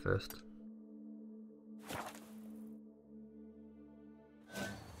go there first.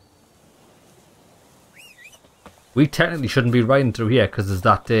 We technically shouldn't be riding through here because there's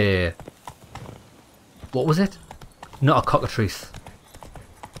that. What was it? Not a cockatrice.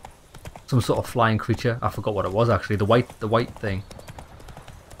 Some sort of flying creature. I forgot what it was actually. The white thing.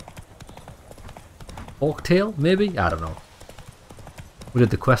 Forktail, maybe? I don't know. We did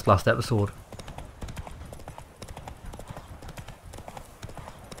the quest last episode.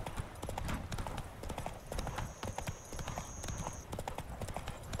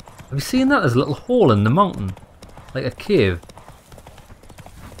 Have you seen that? There's a little hole in the mountain. Like a cave.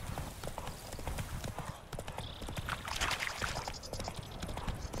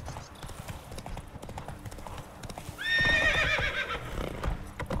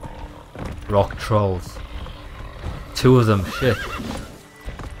 Rock trolls. 2 of them, shit.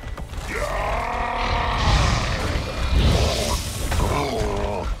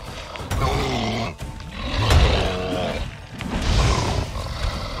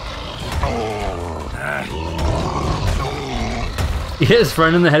 He hit his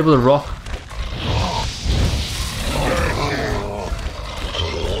friend in the head with a rock.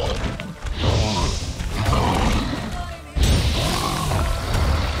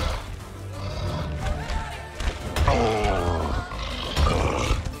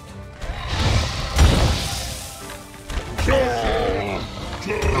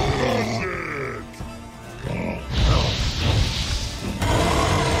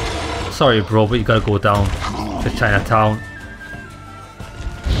 Sorry bro, but you gotta go down to Chinatown.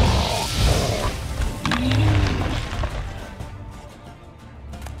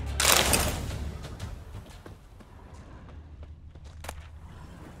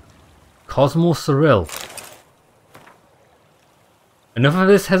 Cosmo Cyril. Enough of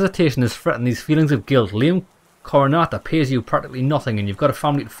this hesitation has threatened these feelings of guilt. Liam Coronata pays you practically nothing and you've got a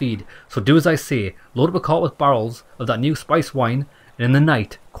family to feed. So do as I say. Load up a cart with barrels of that new spice wine and in the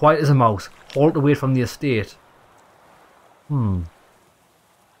night, quiet as a mouse, haul it away from the estate. You've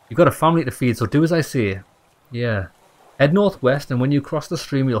got a family to feed, so do as I say. Yeah. Head northwest and when you cross the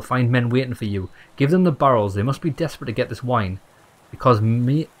stream you'll find men waiting for you. Give them the barrels, they must be desperate to get this wine. Because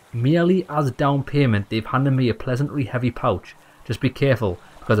merely as down payment they've handed me a pleasantly heavy pouch. Just be careful,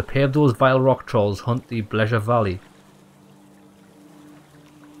 because a pair of those vile rock trolls hunt the Pleasure Valley.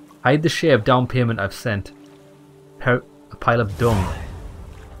 Hide the share of down payment I've sent. A pile of dung.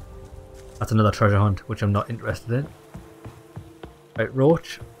 That's another treasure hunt, which I'm not interested in. Right,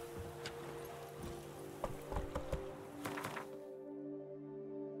 Roach.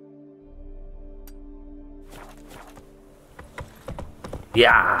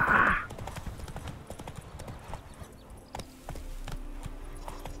 Yeah.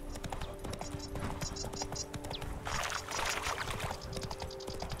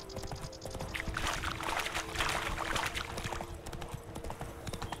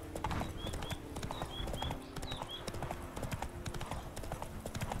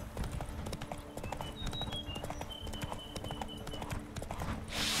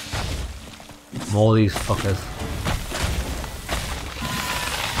 More of these fuckers.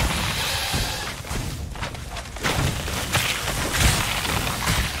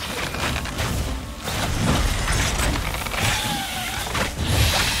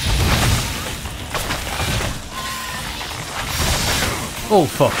 Oh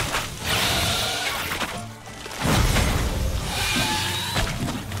fuck.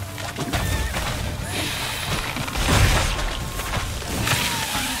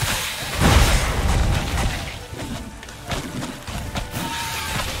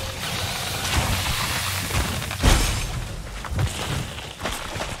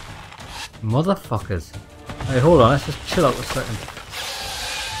 Motherfuckers. Hey, hold on, let's just chill out a second.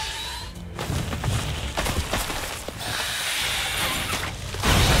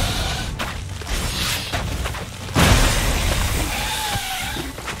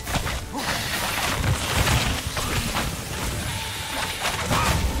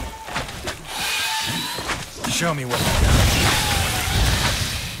 Show me what you got.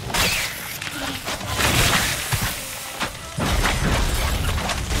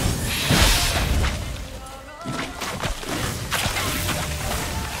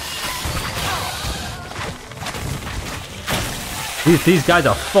 These guys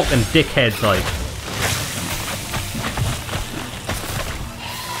are fucking dickheads, like.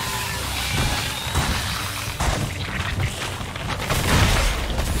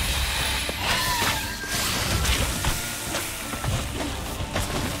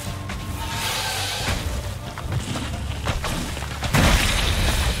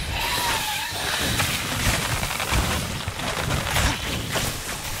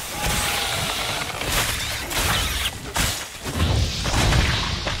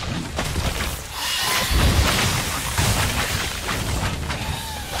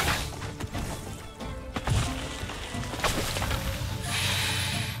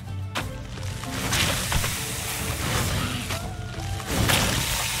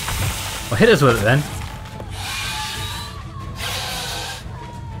 Well, hit us with it then.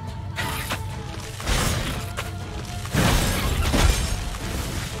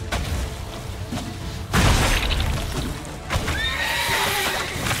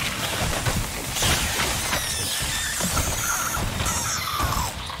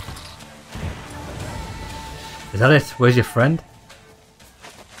 Is that it? Where's your friend?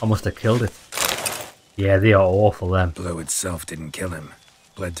 I must have killed it. Yeah, they are awful, them. Blow itself didn't kill him.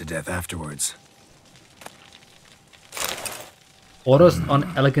 Bled to death afterwards. Orders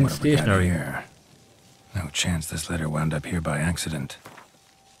on elegant stationery. Here? No chance this letter wound up here by accident.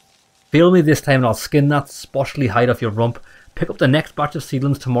 Fail me this time and I'll skin that sposhly hide off your rump. Pick up the next batch of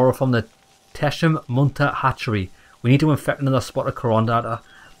seedlings tomorrow from the Tesham Munta hatchery. We need to infect another spot of Coronata.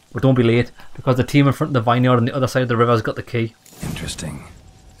 But don't be late, because the team in front of the vineyard on the other side of the river has got the key. Interesting.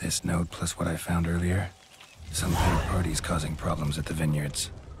 This note plus what I found earlier. Some third parties causing problems at the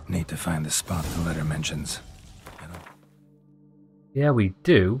vineyards. Need to find the spot the letter mentions. Yeah, we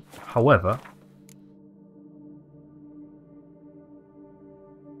do. However...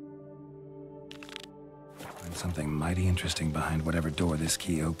 find something mighty interesting behind whatever door this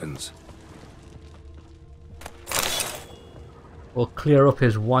key opens. We'll clear up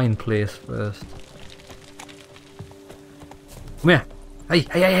his wine place first. Come here. Hey,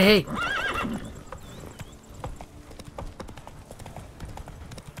 hey, hey, hey, hey!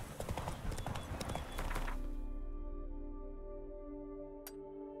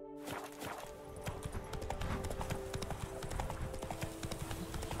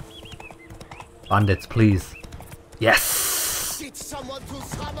 Bandits, please. Yes! Need someone to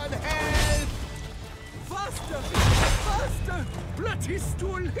summon help! Faster! Faster! Bloody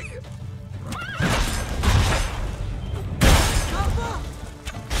stool here! Cover!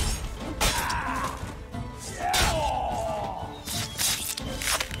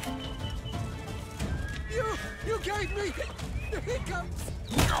 You gave me the hiccups!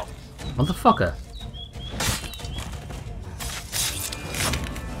 Motherfucker.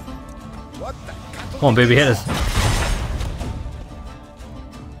 What the? Come on, baby, hit us.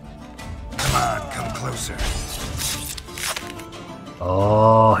 Come on, come closer.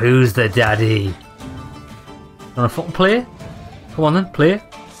 Oh, who's the daddy? Wanna fucking play? Come on then, play.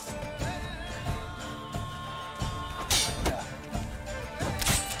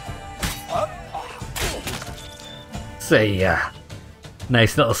 See ya.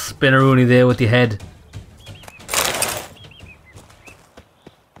 Nice little spinneroonie there with your head.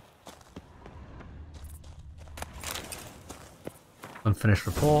 Unfinished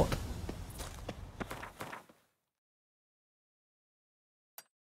report.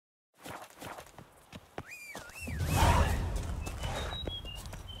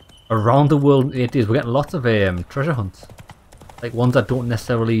 Around the world in 8 days, we're getting lots of treasure hunts. Like ones that don't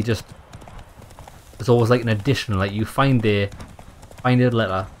necessarily just... There's always like an additional, like you find a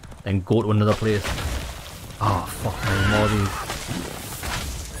letter, then go to another place. Oh fuck me, more of these.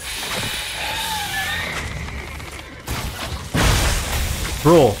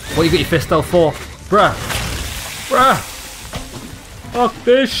 Bro, what you got your fist out for? Bruh. Bruh. Fuck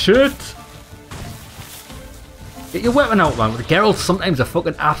this shit. Get your weapon out, man. The Geralt sometimes a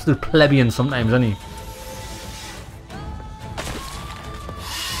fucking absolute plebeian sometimes, isn't he?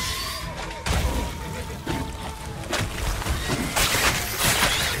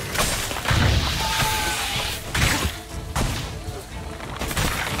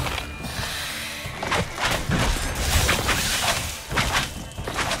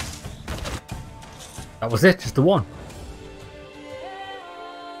 That was it, just the one.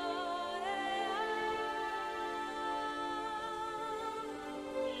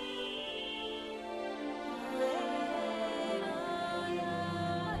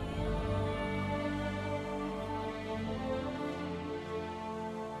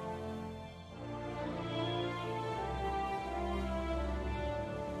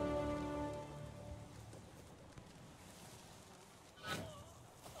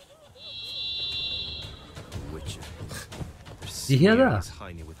 You hear that?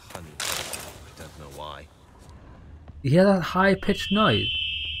 With honey. I don't know why. You hear that high-pitched noise?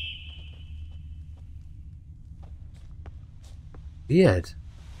 Weird.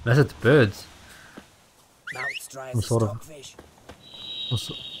 Unless it's birds. Some sort of...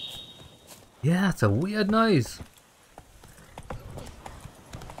 Yeah, it's a weird noise.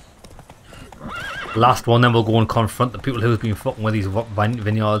 Last one, then we'll go and confront the people who've been fucking with these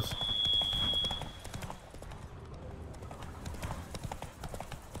vineyards.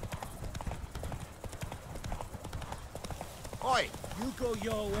 Go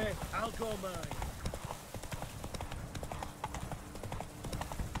your way, I'll go mine.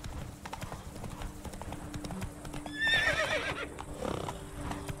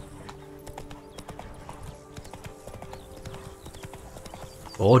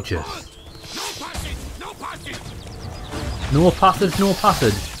 Gorgeous. No passage! No passage! No passage, no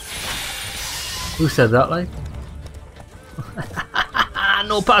passage. Who said that, like?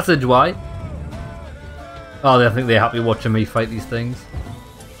 No passage, why? Oh, I think they're happy watching me fight these things.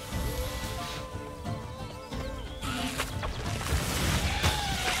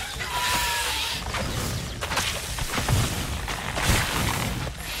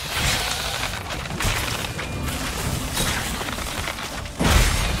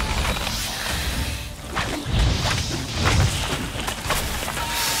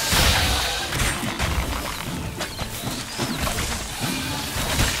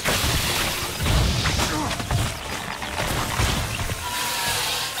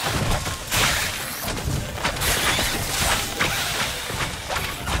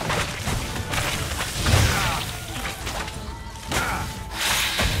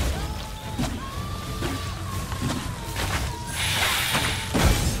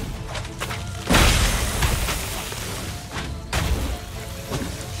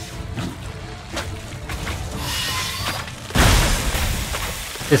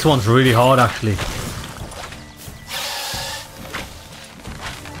 This one's really hard, actually.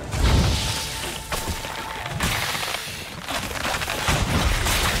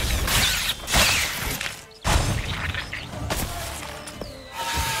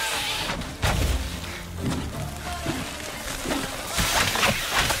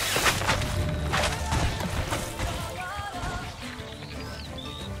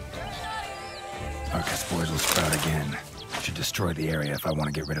 Arcus boys will sprout again. Should destroy the area if I want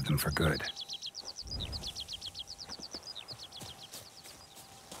to get rid of them for good.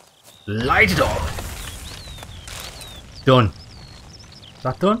 Light it up! Done. Is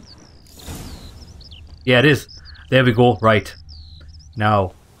that done? Yeah, it is. There we go. Right.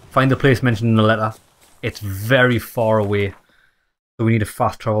 Now, find the place mentioned in the letter. It's very far away. So we need a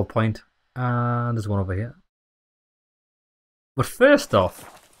fast travel point. And there's one over here. But first off,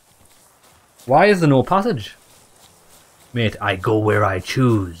 why is there no passage? Mate, I go where I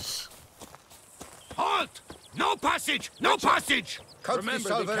choose. Halt! No passage! No passage! Remember,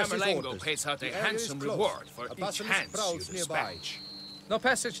 the Camerlengo pays out a handsome reward for each hand you dispatch. No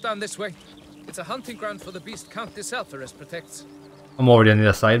passage down this way. It's a hunting ground for the beast Count de Selferus protects. I'm already on the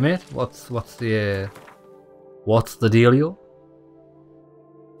other side, mate. What's the dealio?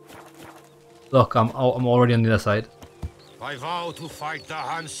 Look, I'm already on the other side. I vow to fight the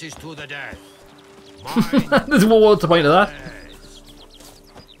Hanses to the death. There's more. What's the point of that?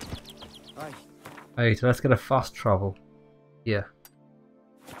 Right, so let's get a fast travel. Yeah.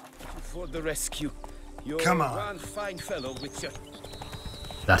 For the rescue. You're Come on. one fine fellow, Witcher.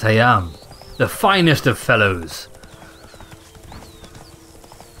 That I am. The finest of fellows.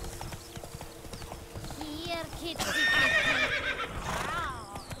 Here, kid.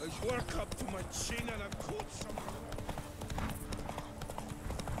 I work up to Machina and I caught some.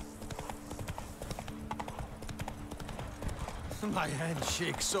 My hand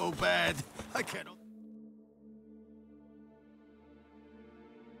shakes so bad. I cannot.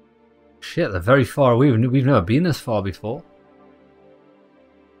 Shit, they're very far away. We've never been this far before.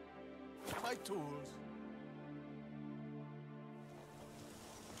 My tools.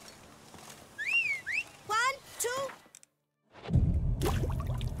 One, two.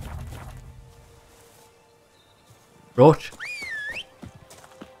 Roach.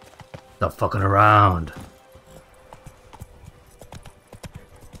 Stop fucking around.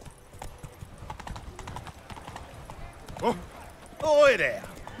 Oh, there.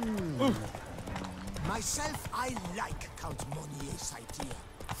 Myself, I like Count Monier's idea.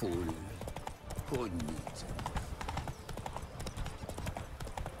 Fool. Bonito.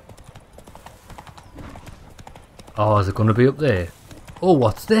 Oh, is it going to be up there? Oh,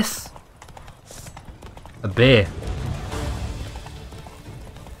 what's this? A bear.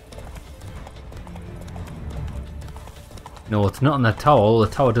 No, it's not on the tower. Oh,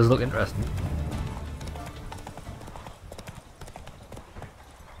 the tower does look interesting.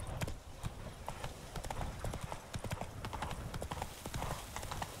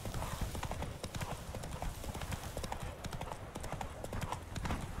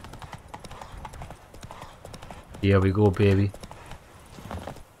 Here we go, baby.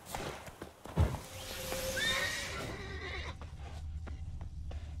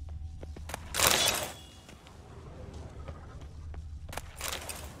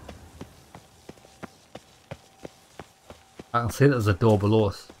 I can see there's a door below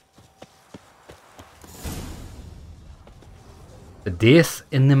us. The Deus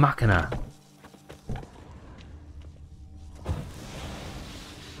in the Machina.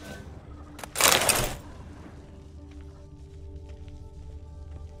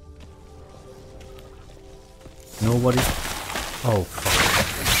 Nobody. Oh fuck.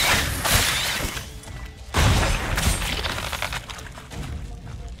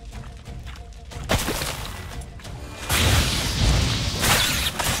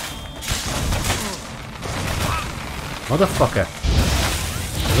 Motherfucker.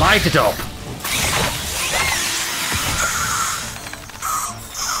 Light it up.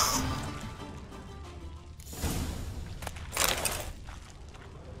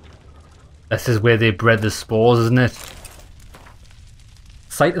 This is where they bred the spores, isn't it?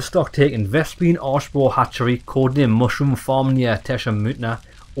 Site of stock taken. Vespine Archbow Hatchery. Codename Mushroom Farm near Teshamutna.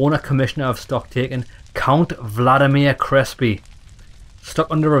 Owner Commissioner of stock taken. Count Vladimir Crespi. Stock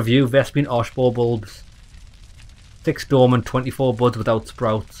under review. Vespine Archbow bulbs. 6 dormant, 24 buds without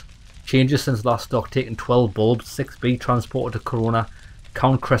sprouts. Changes since last stock taken. 12 bulbs. 6B transported to Corona.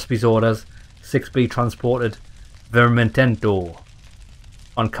 Count Crespi's orders. 6B transported. Vermentino.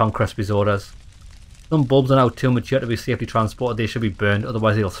 On Count Crespi's orders. Some bulbs are now too mature to be safely transported. They should be burned,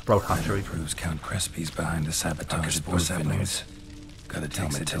 otherwise they'll sprout hatchery. Proves Count Crespi's behind the sabotage spore saplings. Gotta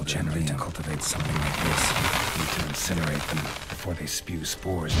take it to generate and cultivate something like this. Need to incinerate them before they spew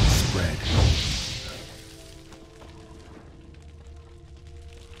spores and spread.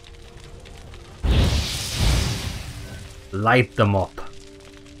 Light them up.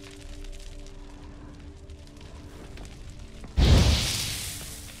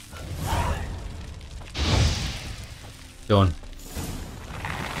 Done.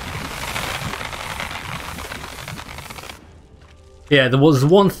 Yeah, there was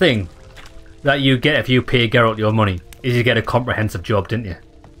one thing that you get if you pay Geralt your money, is you get a comprehensive job, didn't you?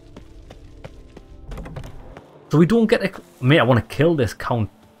 So we don't get a... Mate, I want to kill this Count...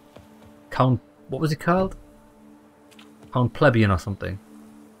 What was he called? Count Plebeian or something.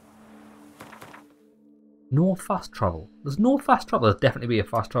 No fast travel. There's no fast travel. There's definitely be a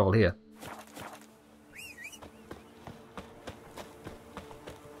fast travel here.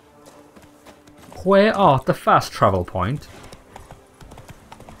 Where art the fast travel point?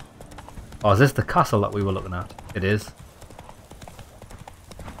 Oh, is this the castle that we were looking at? It is.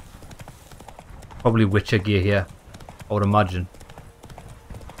 Probably Witcher gear here, I would imagine.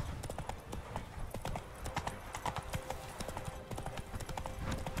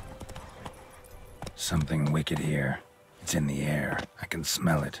 Something wicked here. It's in the air. I can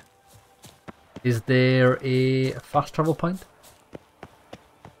smell it. Is there a fast travel point?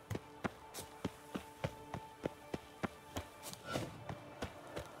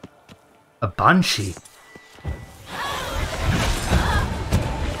 A banshee.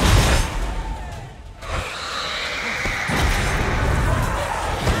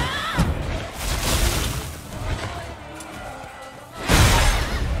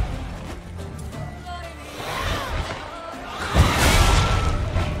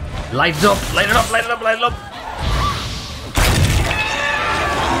 Light it up, light it up, light it up, light it up.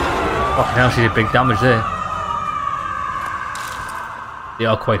 Fucking hell, she did big damage there. They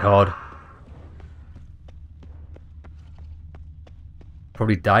are quite hard.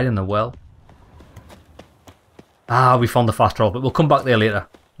 Probably died in the well. Ah, we found the fast travel, but we'll come back there later.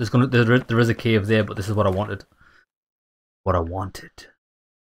 There is a cave there, but this is what I wanted. What I wanted.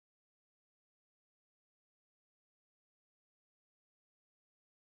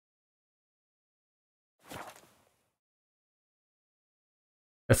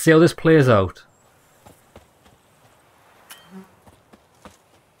 Let's see how this plays out.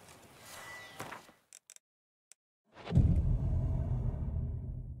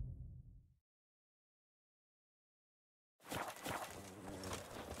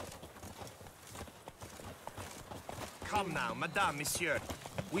 Come now, madame, monsieur.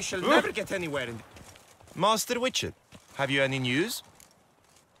 We shall never get anywhere in... Master Witcher, have you any news?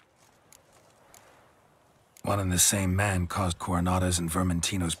 One and the same man caused Coronata's and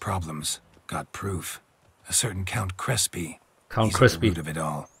Vermentino's problems. Got proof. A certain Count Crespi. Count He's Crespi. at the root of it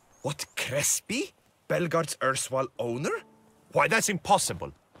all. What, Crespi? Belgard's erstwhile owner? Why, that's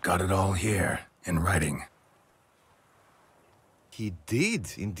impossible. Got it all here, in writing. He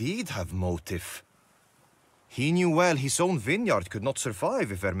did indeed have motive. He knew well his own vineyard could not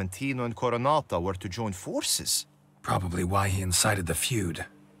survive if Vermentino and Coronata were to join forces. Probably why he incited the feud.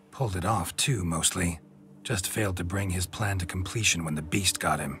 Pulled it off, too, mostly. Just failed to bring his plan to completion when the beast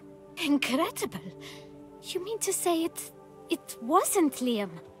got him. Incredible. You mean to say it wasn't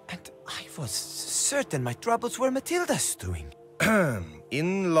Liam? And I was certain my troubles were Matilda's doing.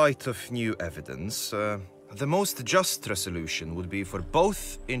 In light of new evidence, the most just resolution would be for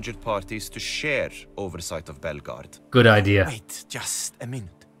both injured parties to share oversight of Belgard. Good idea. Wait, just a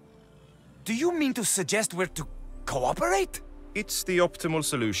minute. Do you mean to suggest we're to cooperate? It's the optimal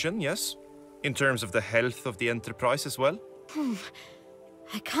solution, yes. In terms of the health of the enterprise as well.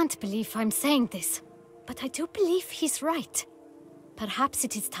 I can't believe I'm saying this, but I do believe he's right. Perhaps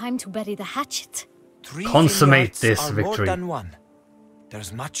it is time to bury the hatchet. Consummate this are victory. More than one.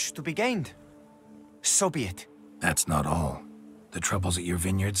 There's much to be gained. So be it. That's not all. The troubles at your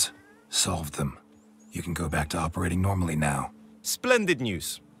vineyards? Solved them. You can go back to operating normally now. Splendid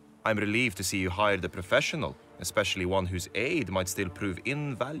news. I'm relieved to see you hired a professional, especially one whose aid might still prove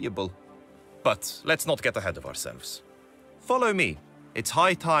invaluable. But let's not get ahead of ourselves. Follow me. It's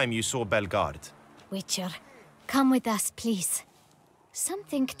high time you saw Belgard. Witcher, come with us, please.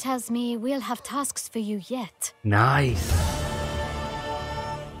 Something tells me we'll have tasks for you yet. Nice.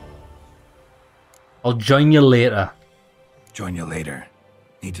 I'll join you later. Join you later.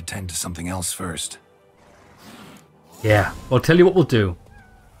 Need to tend to something else first. Yeah, I'll tell you what we'll do.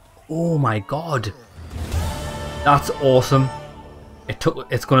 Oh my god. That's awesome.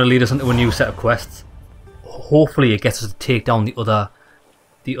 It's going to lead us into a new set of quests. Hopefully it gets us to take down the other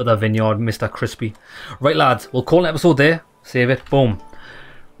vineyard, Mr. Crispy. Right lads, we'll call an episode there. Save it. Boom.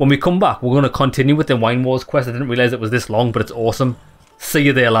 When we come back, we're going to continue with the Wine Wars quest. I didn't realise it was this long, but it's awesome. See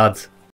you there, lads.